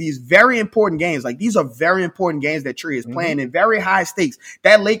get into these very important games, like these are very important games that Trey is playing in very high stakes.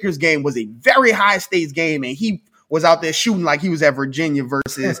 That Lakers game was a very high stakes game, and he was out there shooting like he was at Virginia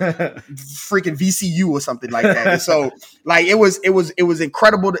versus freaking VCU or something like that. And so like it was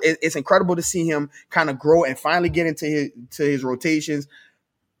incredible. It's incredible to see him kind of grow and finally get into his rotations.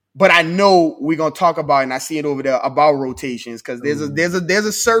 But I know we're gonna talk about, and I see it over there about rotations, because there's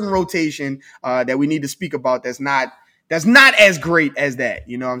a certain rotation that we need to speak about that's not as great as that.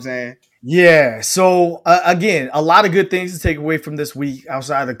 You know what I'm saying? Yeah. So again, a lot of good things to take away from this week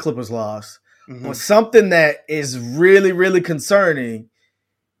outside of the Clippers loss. But something that is really, really concerning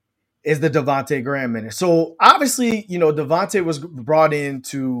is the Devontae Graham minute. So obviously, Devontae was brought in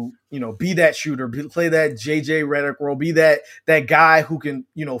to, be that shooter, play that JJ Redick role, be that guy who can,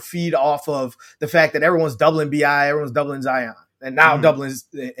 feed off of the fact that everyone's doubling BI, everyone's doubling Zion. and now doubling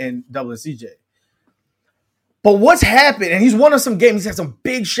CJ. But what's happened, and he's won some games, he's had some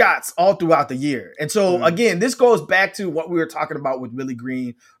big shots all throughout the year. And so, again, this goes back to what we were talking about with Willie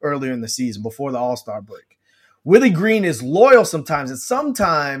Green earlier in the season, before the All-Star break. Willie Green is loyal sometimes, and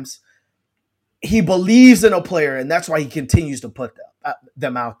sometimes he believes in a player, and that's why he continues to put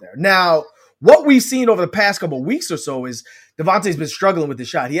them out there. Now, what we've seen over the past couple of weeks or so is Devontae's been struggling with the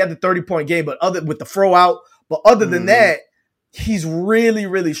shot. He had the 30-point game, but with the throw out, but other than that, he's really,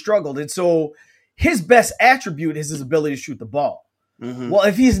 really struggled. And so his best attribute is his ability to shoot the ball. Well,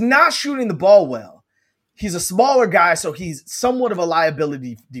 if he's not shooting the ball well, he's a smaller guy, so he's somewhat of a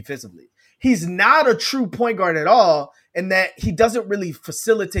liability defensively. He's not a true point guard at all, in that he doesn't really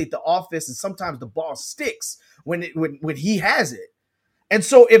facilitate the offense, and sometimes the ball sticks when he has it. And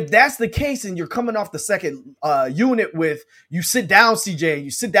so if that's the case, and you're coming off the second unit with you sit down CJ,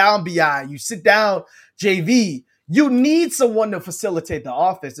 you sit down BI, you sit down JV, you need someone to facilitate the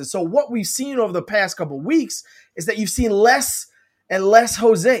offense. And so what we've seen over the past couple of weeks is that you've seen less and less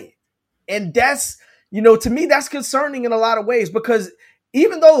Jose. And that's, to me, that's concerning in a lot of ways, because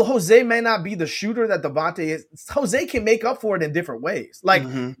even though Jose may not be the shooter that Devontae is, Jose can make up for it in different ways. Like,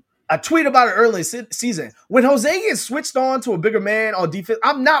 I tweeted about it early in the season. When Jose gets switched on to a bigger man on defense,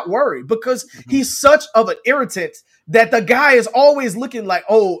 I'm not worried, because he's such of an irritant that the guy is always looking like,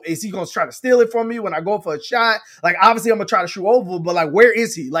 oh, is he going to try to steal it from me when I go for a shot? Like, obviously I'm going to try to shoot over, but like, where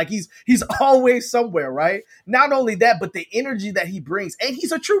is he? Like, he's always somewhere, right? Not only that, but the energy that he brings, and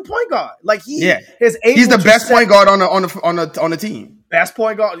he's a true point guard. Like, he's the best point guard on the team. Best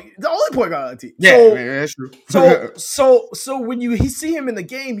point guard, the only point guard on the team. Yeah, that's true. So when you see him in the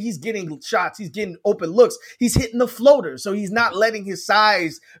game, he's getting shots, he's getting open looks, he's hitting the floater. So he's not letting his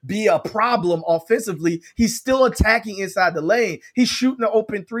size be a problem offensively. He's still attacking inside the lane. He's shooting an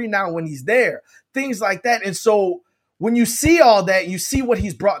open three now when he's there. Things like that. And so when you see all that, you see what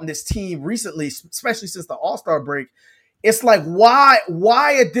he's brought in this team recently, especially since the All-Star break. It's like, why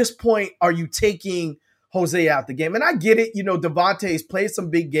at this point are you taking Jose out the game? And I get it. Devontae's played some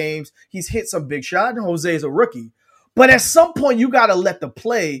big games. He's hit some big shots. And Jose is a rookie. But at some point, you got to let the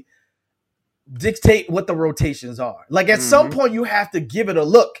play dictate what the rotations are. Like, at some point, you have to give it a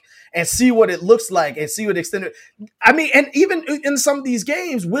look and see what it looks like and see what extended. I mean, and even in some of these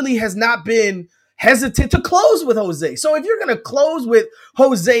games, Willie has not been hesitant to close with Jose. So if you're going to close with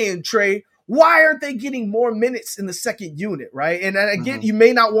Jose and Trey, why aren't they getting more minutes in the second unit, right? And again, you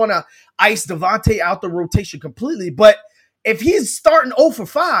may not want to ice Devontae out the rotation completely, but if he's starting 0 for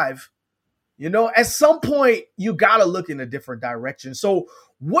 5, at some point you got to look in a different direction. So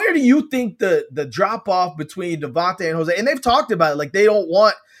where do you think the drop-off between Devontae and Jose, and they've talked about it, like they don't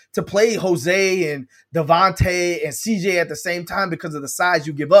want to play Jose and Devontae and CJ at the same time because of the size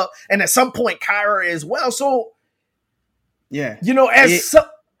you give up, and at some point Kyra as well. So,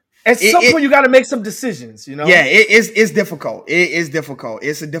 at some point, you got to make some decisions, Yeah, it's difficult. It is difficult.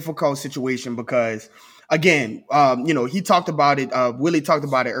 It's a difficult situation because, again, he talked about it. Willie talked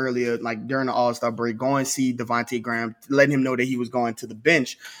about it earlier, like during the All-Star break, going to see Devontae Graham, letting him know that he was going to the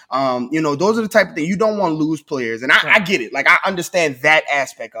bench. Those are the type of things you don't want to lose players. And I get it. Like, I understand that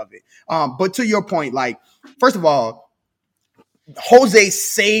aspect of it. But to your point, like, first of all, Jose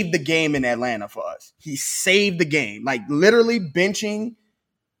saved the game in Atlanta for us. He saved the game, like literally benching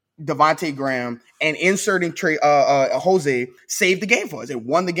Devontae Graham and inserting Jose saved the game for us. It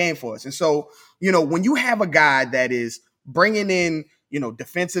won the game for us. And so, when you have a guy that is bringing in,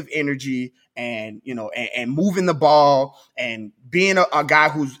 defensive energy and, and moving the ball and being a guy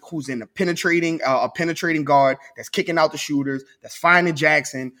who's in a penetrating guard, that's kicking out the shooters, that's finding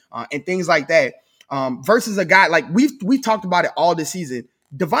Jackson and things like that, versus a guy like we've talked about it all this season.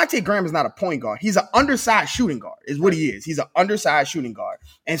 Devontae Graham is not a point guard. He's an undersized shooting guard is what he is. He's an undersized shooting guard.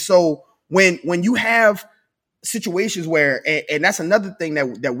 And so when you have situations where, and that's another thing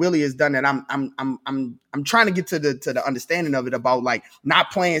that Willie has done, that I'm trying to get to the understanding of it, about like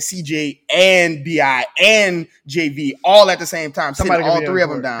not playing CJ and BI and JV all at the same time, sitting all three of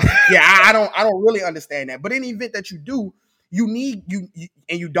them down. Yeah, I don't really understand that. But in the event that you do, you need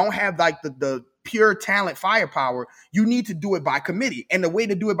and you don't have like the pure talent firepower, you need to do it by committee. And the way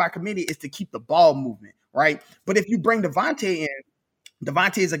to do it by committee is to keep the ball moving, right? But if you bring Devontae in,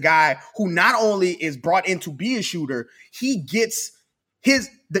 Devontae is a guy who not only is brought in to be a shooter, he gets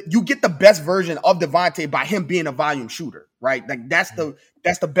you get the best version of Devontae by him being a volume shooter, right? Like that's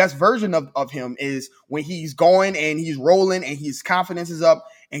the best version of him, is when he's going and he's rolling and his confidence is up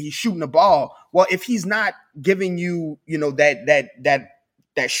and he's shooting the ball. Well, if he's not giving you,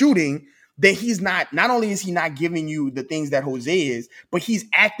 that shooting, then he's not only is he not giving you the things that Jose is, but he's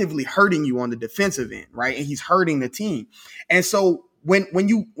actively hurting you on the defensive end, right? And he's hurting the team. And so when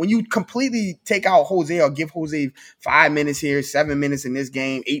you completely take out Jose or give Jose 5 minutes here, 7 minutes in this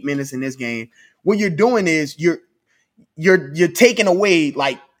game, 8 minutes in this game, what you're doing is you're taking away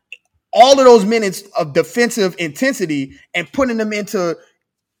like all of those minutes of defensive intensity and putting them into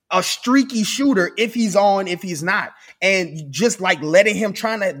a streaky shooter if he's on, if he's not. And just like letting him,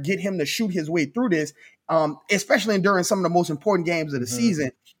 trying to get him to shoot his way through this, especially during some of the most important games of the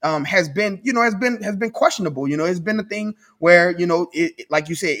season, has been questionable. It's been a thing where, like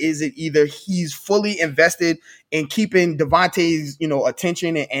you said, is it either he's fully invested in keeping Devontae's,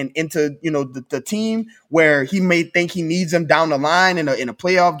 attention and into, the team where he may think he needs him down the line in a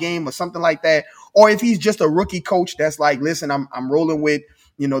playoff game or something like that, or if he's just a rookie coach that's like, listen, I'm rolling with,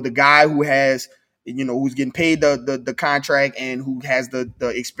 the guy who has, who's getting paid the contract and who has the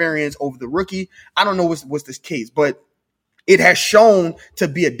experience over the rookie. I don't know what's this case, but it has shown to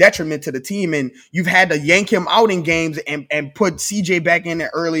be a detriment to the team. And you've had to yank him out in games and put CJ back in there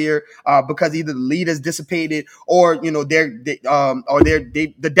earlier because either the lead has dissipated or, the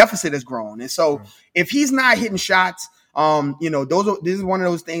deficit has grown. And so if he's not hitting shots, this is one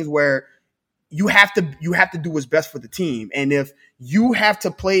of those things where you have to do what's best for the team. And if you have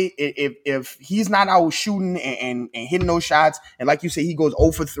to play, if he's not out shooting and hitting those shots, and like you say, he goes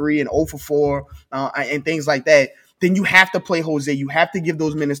 0 for 3 and 0 for 4 and things like that, then you have to play Jose. You have to give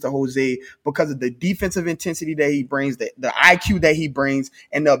those minutes to Jose because of the defensive intensity that he brings, the IQ that he brings,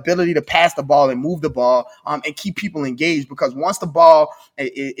 and the ability to pass the ball and move the ball and keep people engaged. Because once the ball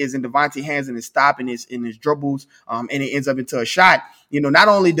is in Devontae's hands and it's stopped in his dribbles and it ends up into a shot, not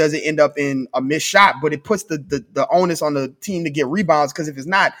only does it end up in a missed shot, but it puts the onus on the team to get rebounds. Because if it's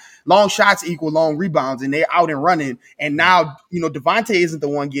not, long shots equal long rebounds, and they're out and running. And now, Devontae isn't the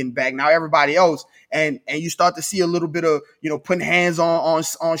one getting back. Now everybody else, and you start to see a little bit of, putting hands on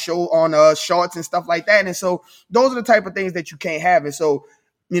shorts and stuff like that. And so those are the type of things that you can't have. And so,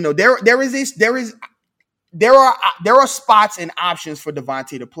 there are spots and options for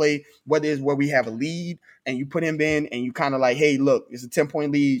Devontae to play, whether it's where we have a lead and you put him in and you kind of like, hey, look, it's a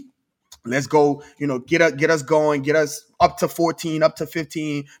 10-point lead. Let's go, get us going, get us up to 14, up to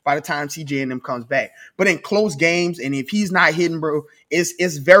 15 by the time CJ and them comes back. But in close games, and if he's not hitting, bro,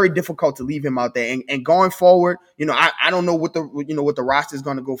 it's very difficult to leave him out there. And going forward, I don't know what the roster is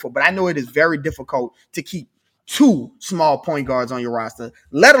going to go for, but I know it is very difficult to keep 2 small point guards on your roster,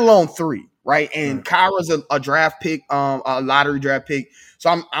 let alone 3. Right. And Kyra's a draft pick, a lottery draft pick.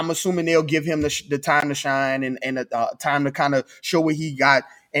 So I'm assuming they'll give him the time to shine and time to kind of show what he got.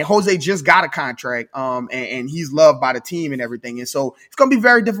 And Jose just got a contract, and he's loved by the team and everything. And so it's going to be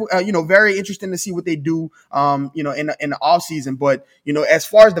very difficult, very interesting to see what they do, in the offseason. But, as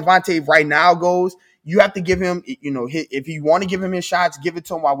far as Devontae right now goes, you have to give him, if you want to give him his shots, give it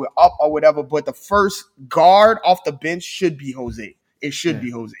to him while we're up or whatever. But the first guard off the bench should be Jose. It should be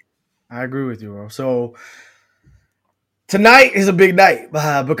Jose. I agree with you, bro. So tonight is a big night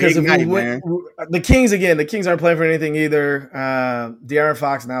because the Kings aren't playing for anything either. De'Aaron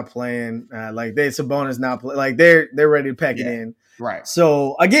Fox not playing. Sabonis not playing. Like they're ready to pack it in. Right.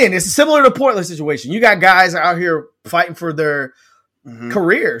 So again, it's similar to the Portland situation. You got guys out here fighting for their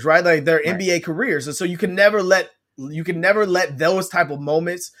careers, right? Like their NBA careers, and so you can never let those type of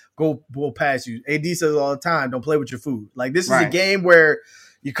moments go past you. AD says all the time, "Don't play with your food." Like this is a game where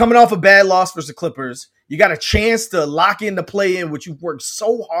you're coming off a bad loss versus the Clippers. You got a chance to lock in the play-in, which you've worked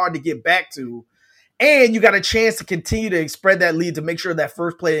so hard to get back to. And you got a chance to continue to spread that lead to make sure that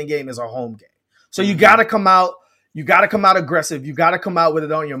first play-in game is a home game. So you got to come out. You got to come out aggressive. You got to come out with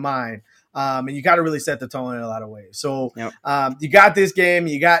it on your mind. And you got to really set the tone in a lot of ways. So you got this game.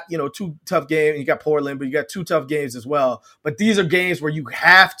 You got, 2 tough games. You got Portland, but you got 2 tough games as well. But these are games where you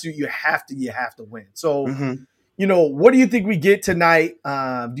have to win. So, what do you think we get tonight?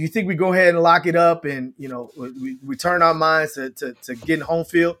 Do you think we go ahead and lock it up and, we turn our minds to getting home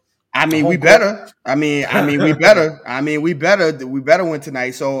field? I mean, we better. I mean, we better. We better win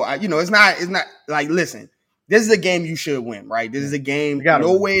tonight. So, it's not like, listen, this is a game you should win, right? This is a game,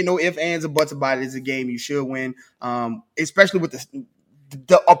 no way, no ifs, ands, or buts about it. It's a game you should win, especially with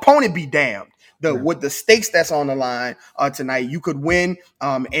the opponent be damned. With the stakes that's on the line tonight, you could win,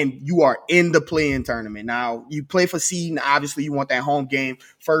 and you are in the play-in tournament. Now, you play for seed, and obviously you want that home game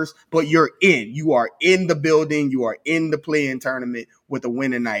first, but you're in. You are in the building. You are in the play-in tournament with a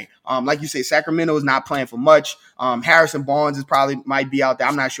win tonight. Like you say, Sacramento is not playing for much. Harrison Barnes might be out there.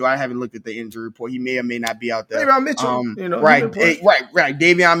 I'm not sure. I haven't looked at the injury report. He may or may not be out there. Davion Mitchell, right.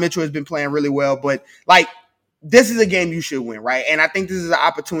 Davion Mitchell has been playing really well, but like, this is a game you should win, right? And I think this is an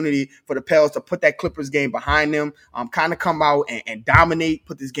opportunity for the Pels to put that Clippers game behind them, kind of come out and dominate,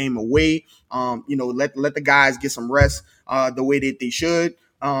 put this game away, let the guys get some rest the way that they should.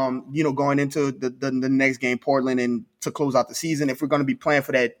 Going into the next game, Portland, and to close out the season. If we're going to be playing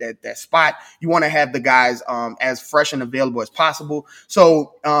for that spot, you want to have the guys as fresh and available as possible.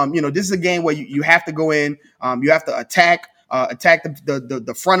 So, this is a game where you have to go in, you have to attack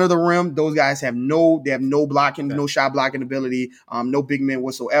the front of the rim. Those guys have no blocking, no shot blocking ability, no big men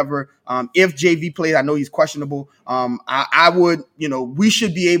whatsoever. If JV plays, I know he's questionable. I would, we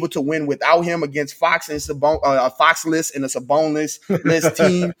should be able to win without him against Fox and Foxless and a Sabonis-less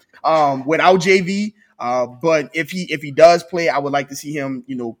team without JV. But if he does play, I would like to see him,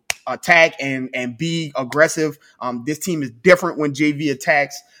 attack and be aggressive. This team is different when JV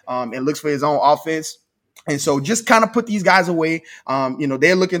attacks and looks for his own offense. And so just kind of put these guys away.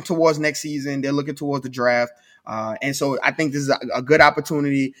 They're looking towards next season. They're looking towards the draft. And so I think this is a good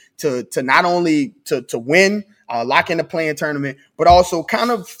opportunity to not only to win, lock in the playing tournament, but also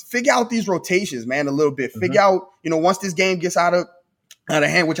kind of figure out these rotations, man, a little bit. Figure out, once this game gets out of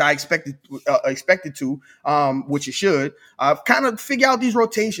hand, which I expected to, which it should, kind of figure out these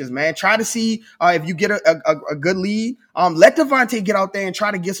rotations, man. Try to see if you get a good lead. Let Devontae get out there and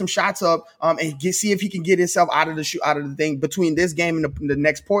try to get some shots up, and see if he can get himself out of the thing between this game and the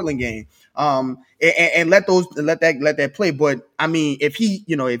next Portland game. And let that play. But I mean, if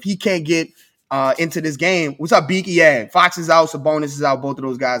he can't get into this game, what's up, Beaky? Yeah, Fox is out, Sabonis is out, both of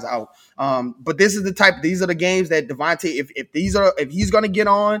those guys out. But these are the games that Devontae, if he's going to get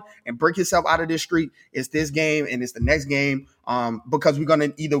on and break himself out of this streak, it's this game and it's the next game. Because we're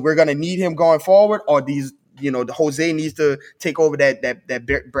going to need him going forward, or the Jose needs to take over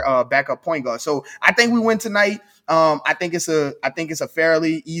that backup point guard. So I think we win tonight. I think it's a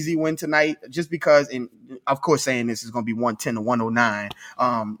fairly easy win tonight, just because, and of course saying this is going to be 110 to 109,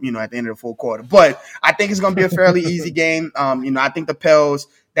 at the end of the full quarter, but I think it's going to be a fairly easy game. I think the Pels,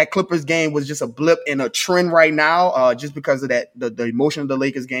 that Clippers game was just a blip in a trend right now, just because of the emotion of the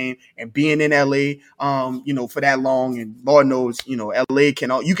Lakers game and being in LA, for that long. And Lord knows, LA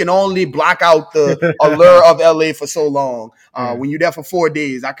you can only block out the allure of LA for so long. When you're there for 4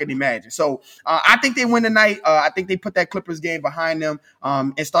 days, I can imagine. So I think they win tonight. I think they put that Clippers game behind them,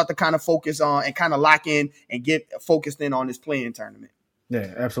 and start to kind of focus on and kind of lock in and get focused in on this play-in tournament.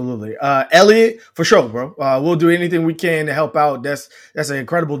 Yeah, absolutely. Elliot, for sure, bro. We'll do anything we can to help out. That's an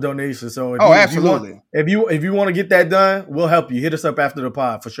incredible donation. So absolutely. If you want to get that done, we'll help you. Hit us up after the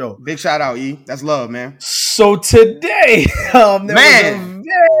pod for sure. Big shout out, E. That's love, man. So today, man,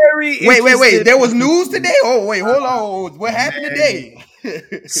 wait. There was news today. Oh wait, hold on. What happened today?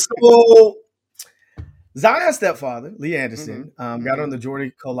 So Zion's stepfather, Lee Anderson, got on the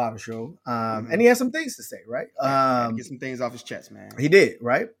Jordy Colada show, and he had some things to say, right? Get some things off his chest, man. He did,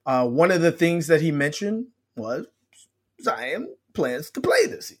 right? One of the things that he mentioned was Zion plans to play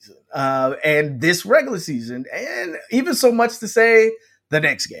this season, and this regular season, and even so much to say the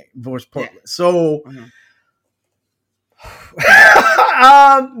next game versus Portland. Yeah. So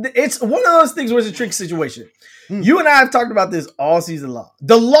it's one of those things where it's a tricky situation. You and I have talked about this all season long.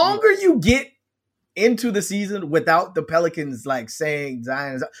 The longer you get into the season without the Pelicans saying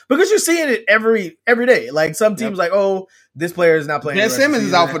Zion is out, because you're seeing it every day. Like some teams this player is not playing. Ben Simmons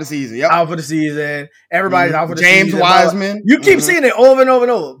is out for the season. Yep. Out for the season. Everybody's out for the James season. James Wiseman. You keep seeing it over and over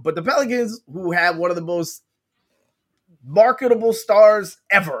and over. But the Pelicans, who have one of the most marketable stars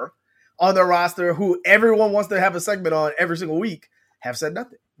ever on their roster, who everyone wants to have a segment on every single week, have said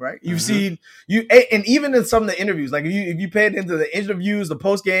nothing. Right, you've seen and even in some of the interviews, like if you paid into the interviews, the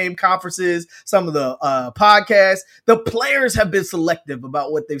post game conferences, some of the podcasts, the players have been selective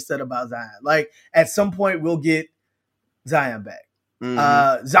about what they've said about Zion. Like at some point, we'll get Zion back.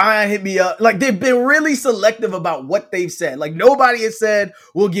 Zion hit me up. Like they've been really selective about what they've said. Like nobody has said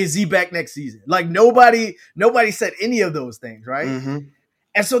we'll get Z back next season. Like nobody said any of those things, right?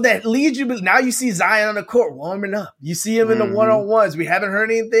 And so that leads you, now you see Zion on the court warming up. You see him in the one-on-ones. We haven't heard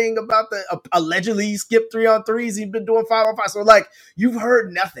anything about the allegedly he skipped 3-on-3s. He's been doing 5-on-5. So you've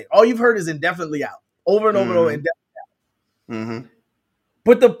heard nothing. All you've heard is indefinitely out. Over and over and over, indefinitely out.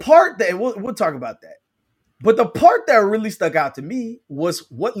 But the part that, we'll talk about that. But the part that really stuck out to me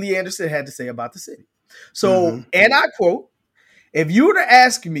was what Lee Anderson had to say about the city. So, and I quote, "If you were to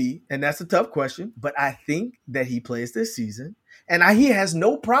ask me," and that's a tough question, but I think that he plays this season, and he has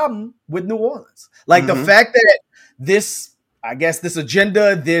no problem with New Orleans. Like the fact that this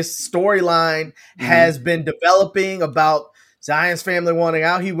agenda, this storyline has been developing about Zion's family wanting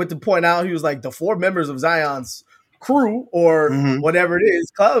out. He went to point out, he was like, the 4 members of Zion's crew or whatever it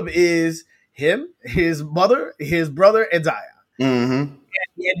is, club is him, his mother, his brother, and Zion. Mm-hmm.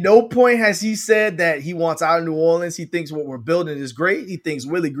 At no point has he said that he wants out of New Orleans. He thinks what we're building is great. He thinks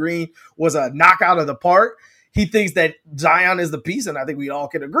Willie Green was a knockout of the park. He thinks that Zion is the piece, and I think we all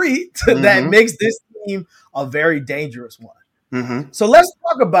can agree that makes this team a very dangerous one. Mm-hmm. So let's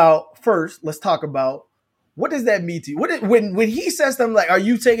talk about what does that mean to you? When he says something like, are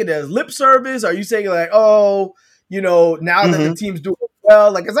you taking it as lip service? Are you saying like, oh, now that the team's doing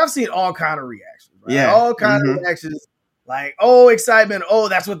well? Like, because I've seen all kind of reactions, right? Yeah. All kind of reactions. Like, oh, excitement. Oh,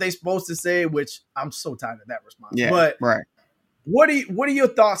 that's what they're supposed to say, which I'm so tired of that response. Yeah, but right. What are your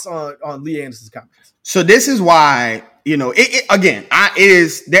thoughts on Lee Anderson's comments? So this is why, there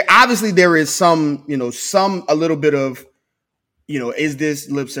is some a little bit of, is this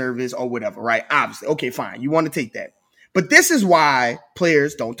lip service or whatever, right? Obviously. Okay, fine. You want to take that. But this is why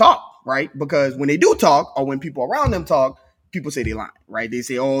players don't talk, right? Because when they do talk or when people around them talk, people say they lying, right? They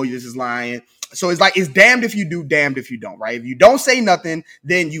say, oh, this is lying. So it's like, it's damned if you do, damned if you don't, right? If you don't say nothing,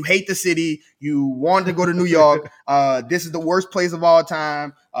 then you hate the city. You want to go to New York. This is the worst place of all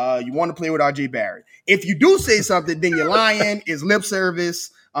time. You want to play with RJ Barrett. If you do say something, then you're lying. It's lip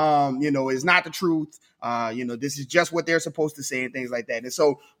service. It's not the truth. This is just what they're supposed to say and things like that. And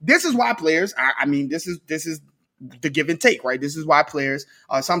so this is why players, this is the give and take, right? This is why players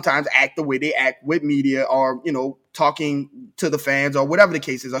sometimes act the way they act with media or, talking to the fans or whatever the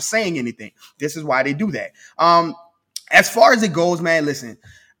case is or saying anything. This is why they do that. As far as it goes, man, listen,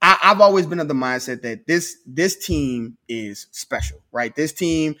 I've always been of the mindset that this team is special, right? This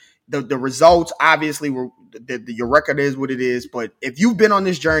team, the results obviously were your record is what it is. But if you've been on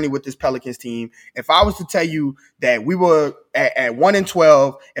this journey with this Pelicans team, if I was to tell you that we were at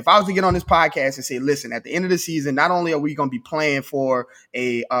 1-12, if I was to get on this podcast and say, listen, at the end of the season, not only are we going to be playing for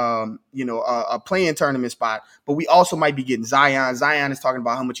a play-in tournament spot, but we also might be getting Zion. Zion is talking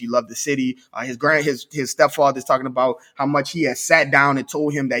about how much he loved the city. His stepfather is talking about how much he has sat down and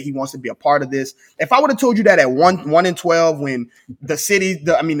told him that he wants to be a part of this. If I would have told you that at 1-12, when the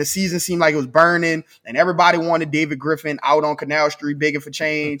season seemed like it was burning and everybody wanted David Griffin out on Canal Street begging for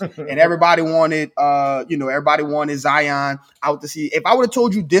change, and everybody wanted Zion out to see. If I would have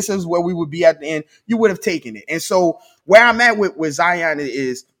told you this is where we would be at the end, you would have taken it. And so where I'm at with Zion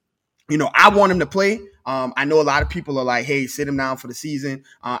is, I want him to play. I know a lot of people are like, hey, sit him down for the season.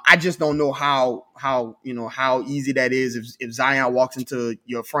 I just don't know how easy that is. If Zion walks into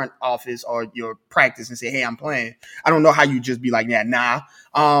your front office or your practice and say, hey, I'm playing, I don't know how you just be like, yeah, nah.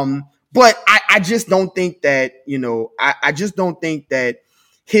 But I just don't think that, I just don't think that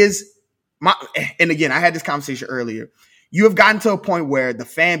and again, I had this conversation earlier. You have gotten to a point where the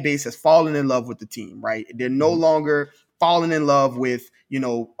fan base has fallen in love with the team, right? They're no longer falling in love with,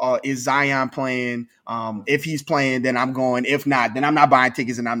 is Zion playing? If he's playing, then I'm going. If not, then I'm not buying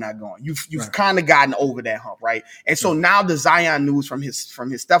tickets and I'm not going. You've kind of gotten over that hump, right? And so now the Zion news from his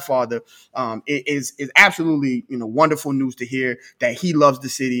stepfather is absolutely wonderful news to hear that he loves the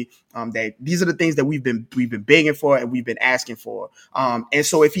city. That these are the things that we've been begging for and we've been asking for. And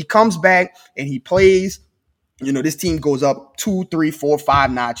so if he comes back and he plays, this team goes up 2, 3, 4,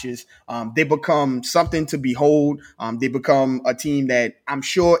 5 notches. They become something to behold. They become a team that I'm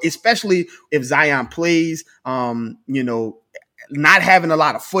sure, especially if Zion plays, not having a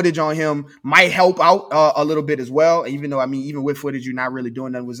lot of footage on him might help out a little bit as well. Even though, even with footage, you're not really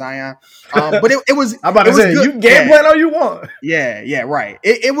doing nothing with Zion. But it was, I'm about to say, good. You can game plan all you want. Yeah, right.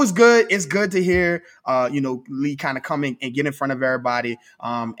 It was good. It's good to hear, Lee kind of come in and get in front of everybody,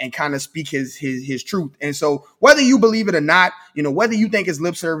 and kind of speak his truth. And so whether you believe it or not, whether you think it's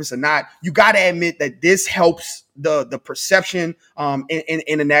lip service or not, you got to admit that this helps the perception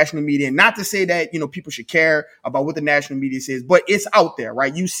in the national media. And not to say that people should care about what the national media says, but it's out there,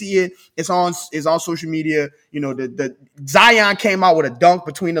 right? You see it. It's on social media. The Zion came out with a dunk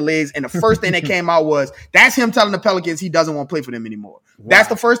between the legs, and the first thing that came out was that's him telling the Pelicans he doesn't want to play for them anymore. Wow. That's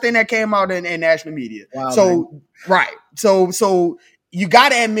the first thing that came out in national media. Wow, so man. Right, so you got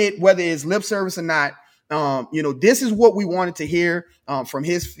to admit whether it's lip service or not. This is what we wanted to hear from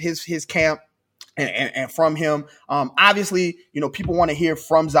his camp. And from him, obviously, people want to hear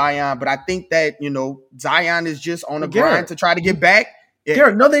from Zion, but I think that, Zion is just on a grind to try to get back. Yeah.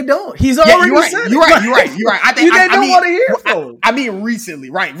 Garrett, no, they don't. He's already said it. You're right. I think they don't want to hear from him. Recently,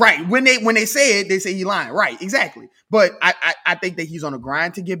 right. When they say it, they say he lying. Right, exactly. But I think that he's on a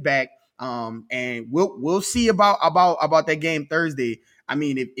grind to get back. And we'll see about that game Thursday.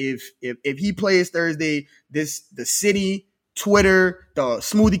 If he plays Thursday, the city, Twitter, the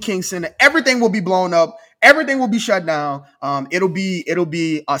Smoothie King Center, everything will be blown up. Everything will be shut down. It'll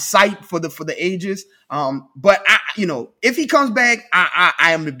be a sight for the ages. But if he comes back,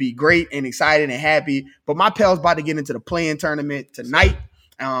 I am to be great and excited and happy. But my Pels about to get into the play-in tournament tonight.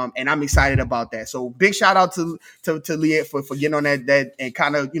 And I'm excited about that. So big shout out to Leah for getting on that and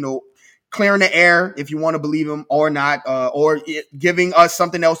kind of, clearing the air, if you want to believe him or not, or giving us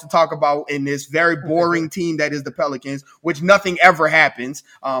something else to talk about in this very boring team that is the Pelicans, which nothing ever happens.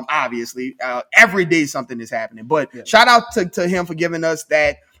 Obviously, every day something is happening. But shout out to him for giving us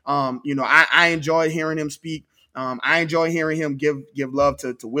that. I enjoy hearing him speak. I enjoy hearing him give love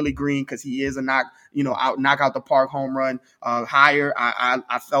to Willie Green because he is a knock out the park home run hire.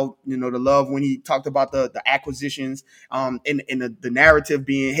 I felt the love when he talked about the acquisitions and the narrative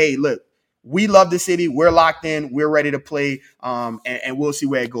being, hey, look, we love the city. We're locked in. We're ready to play, and we'll see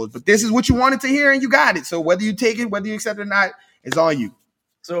where it goes. But this is what you wanted to hear, and you got it. So whether you take it, whether you accept it or not, it's on you.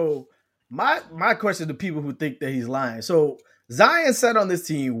 So my question to people who think that he's lying. So Zion sat on this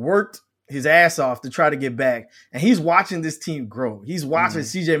team, worked his ass off to try to get back, and he's watching this team grow. He's watching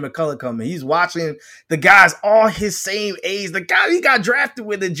CJ McCullough coming. He's watching the guys all his same age. The guy he got drafted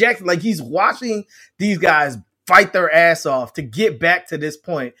with in Jackson, like he's watching these guys fight their ass off to get back to this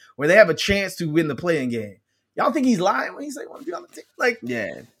point where they have a chance to win the play-in game. Y'all think he's lying when he say he want to be on the team? Like,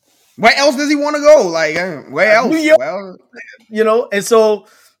 yeah. Where else does he want to go? Like, where else? Well, and so,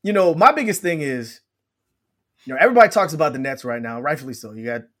 my biggest thing is, everybody talks about the Nets right now, rightfully so. You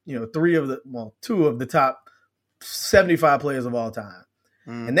got, two of the top 75 players of all time.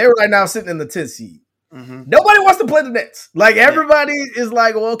 And they're right now sitting in the 10th seed. Nobody wants to play the Nets. Like, everybody is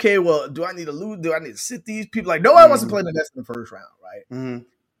like, well, okay, well, do I need to lose? Do I need to sit these people? Like, nobody wants to play the Nets in the first round, right?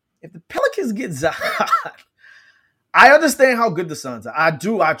 If the Pelicans get Zion, I understand how good the Suns are. I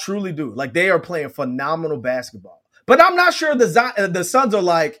truly do. Like, they are playing phenomenal basketball. But I'm not sure the Suns are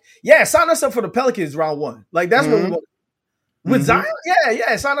like, yeah, sign us up for the Pelicans round one. Like, that's what we want. With Zion,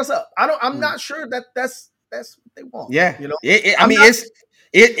 yeah, sign us up. I'm not sure that's what they want. Yeah,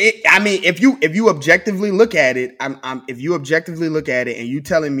 if you objectively look at it, if you objectively look at it, and you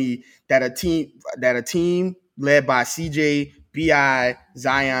telling me that a team led by CJ, BI,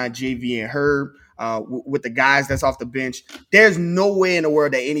 Zion, JV, and Herb, with the guys that's off the bench, there's no way in the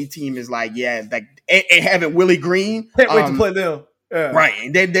world that any team is like, yeah, like and having Willie Green. Can't wait to play them. Yeah.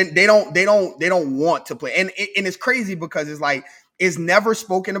 Right. They don't want to play. And it's crazy because it's like, it's never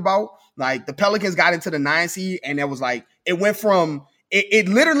spoken about. Like, the Pelicans got into the 9 seed, and it was like, it went from, it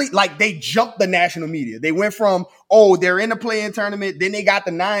literally, like, they jumped the national media. They went from, they're in the play-in tournament, then they got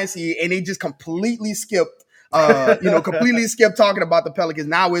the 9 seed, and they just completely skipped talking about the Pelicans.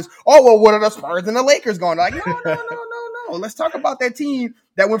 Now it's, what are the Spurs and the Lakers going? Like, no. Let's talk about that team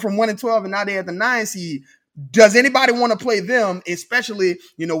that went from 1-12 and now they're at the 9 seed. Does anybody want to play them, especially,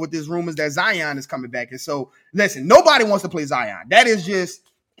 with these rumors that Zion is coming back? And so, listen, nobody wants to play Zion. That is just,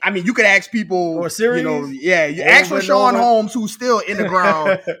 you could ask people, or series, you ask for Sean Holmes, who's still in the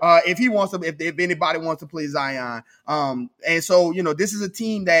ground, if he wants to, if anybody wants to play Zion. And so, this is a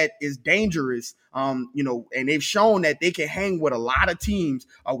team that is dangerous, and they've shown that they can hang with a lot of teams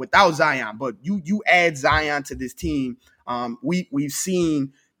without Zion. But you add Zion to this team, we've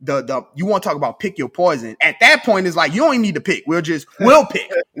seen you want to talk about pick your poison. At that point, it's like, you don't even need to pick. We'll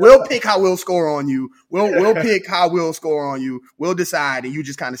pick how we'll score on you. We'll pick how we'll score on you. We'll decide, and you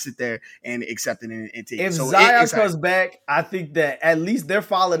just kind of sit there and accept it and take it. If Zion comes back, I think that at least they're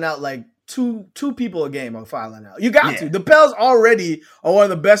falling out like two people a game are filing out. You got to. The Pels already are one of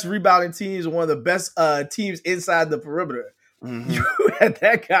the best rebounding teams, one of the best teams inside the perimeter. You had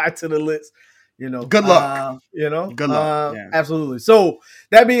that guy to the list. Good luck. Good luck. Absolutely. So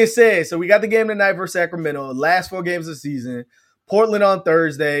that being said, we got the game tonight versus Sacramento. Last 4 games of the season. Portland on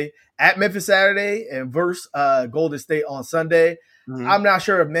Thursday, at Memphis Saturday, and versus Golden State on Sunday. I'm not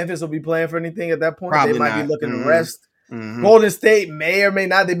sure if Memphis will be playing for anything at that point. Probably they might not. be looking to rest. Golden State may or may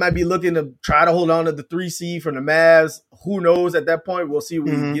not. They might be looking to try to hold on to the 3 seed from the Mavs. Who knows at that point? We'll see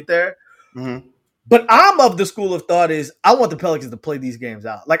when we get there. But I'm of the school of thought is I want the Pelicans to play these games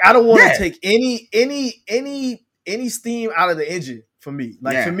out. Like, I don't want to take any steam out of the engine for me.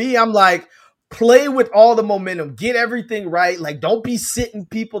 Like, for me, I'm like, play with all the momentum, get everything right. Like, don't be sitting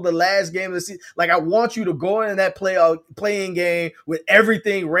people the last game of the season. Like, I want you to go in that playing game with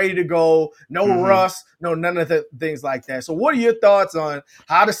everything ready to go. No rust, none of the things like that. So what are your thoughts on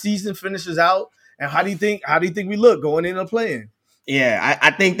how the season finishes out, and how do you think we look going into playing? Yeah,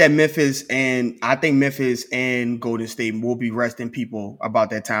 I think that Memphis and Golden State will be resting people about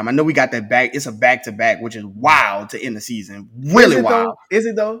that time. I know we got that back. It's a back-to-back, which is wild to end the season. Really wild. Is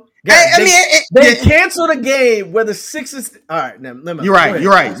it though? They canceled a game where the Sixers. All right, now, you're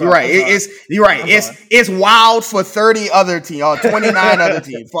right. It's wild for 30 other teams or 29 other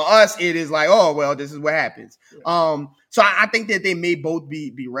teams. For us, it is like, oh well, this is what happens. So I think that they may both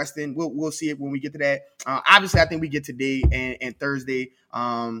be resting. We'll see it when we get to that. Obviously, I think we get today and Thursday.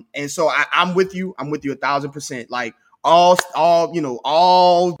 And so I'm with you. I'm with you 1,000%. Like all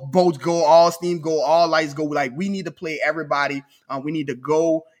boats go, all steam go, all lights go. Like we need to play everybody. We need to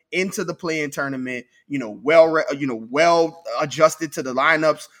go into the play-in tournament, well adjusted to the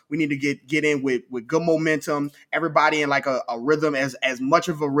lineups. We need to get in with good momentum. Everybody in like a rhythm, as much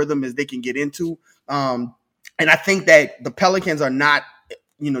of a rhythm as they can get into. And I think that the Pelicans are not,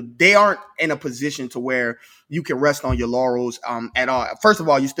 they aren't in a position to where you can rest on your laurels at all. First of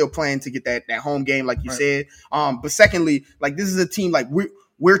all, you're still playing to get that home game, like you said. But secondly, like this is a team like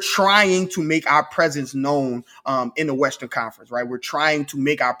we're trying to make our presence known in the Western Conference, right? We're trying to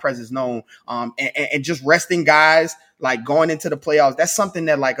make our presence known and just resting guys, like going into the playoffs. That's something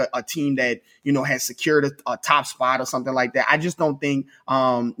that like a team that, has secured a top spot or something like that. I just don't think,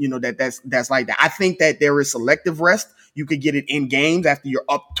 that's like that. I think that there is selective rest. You could get it in games after you're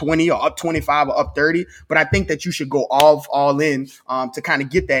up 20 or up 25 or up 30. But I think that you should go all in to kind of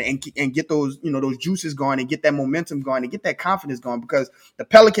get that and get those, those juices going and get that momentum going and get that confidence going, because the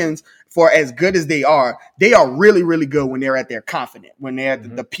Pelicans, for as good as they are really, really good when they're at their confident, when they're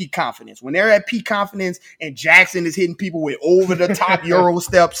at the peak confidence. When they're at peak confidence and Jackson is hitting people with over the top Euro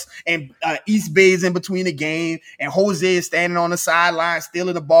steps and East Bay is in between the game and Jose is standing on the sideline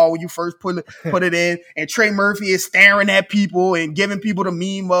stealing the ball when you first put it in, and Trey Murphy is staring at people and giving people the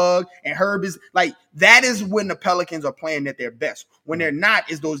meme mug, and Herb is like, that is when the Pelicans are playing at their best. When they're not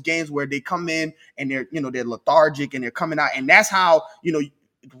is those games where they come in and they're lethargic and they're coming out, and that's how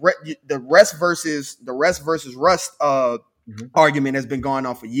the rest versus rust argument has been going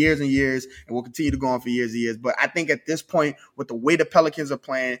on for years and years and will continue to go on for years and years. But I think at this point, with the way the Pelicans are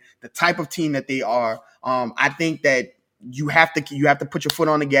playing, the type of team that they are, I think that you have to put your foot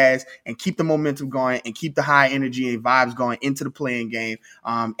on the gas and keep the momentum going and keep the high energy and vibes going into the playing game,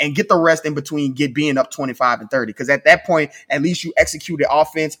 and get the rest in between being up 25 and 30. Because at that point, at least you executed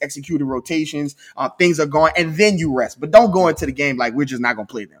offense, executed rotations, things are going, and then you rest. But don't go into the game like we're just not going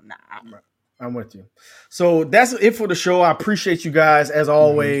to play them. Nah. I'm with you. So that's it for the show. I appreciate you guys, as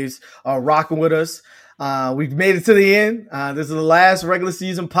always, rocking with us. We've made it to the end. This is the last regular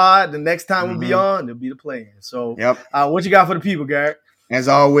season pod. The next time we'll be on, it'll be the play-in. So what you got for the people, Garrett? As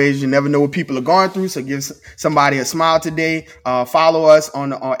always, you never know what people are going through, so give somebody a smile today. Follow us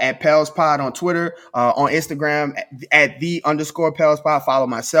on at PelsPod on Twitter, on Instagram at @the_PelsPod. Follow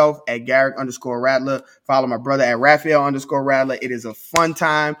myself at Garrick_Rattler. Follow my brother at Raphael_Rattler. It is a fun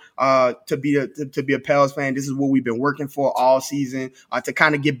time to be a Pels fan. This is what we've been working for all season, to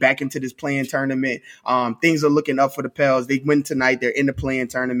kind of get back into this play-in tournament. Things are looking up for the Pels. They win tonight. They're in the play-in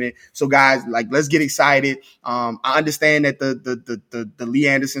tournament. So guys, like, let's get excited. I understand that the Lee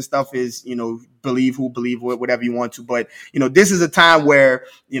Anderson stuff is, believe whatever you want to. But, this is a time where,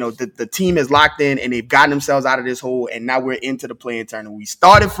 the team is locked in and they've gotten themselves out of this hole. And now we're into the play-in tournament. We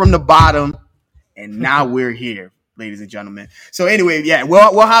started from the bottom and now we're here, ladies and gentlemen. So anyway,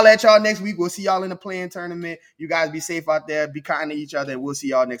 we'll holler at y'all next week. We'll see y'all in the play-in tournament. You guys be safe out there. Be kind to each other. And we'll see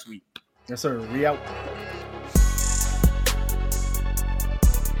y'all next week. Yes, sir. We out.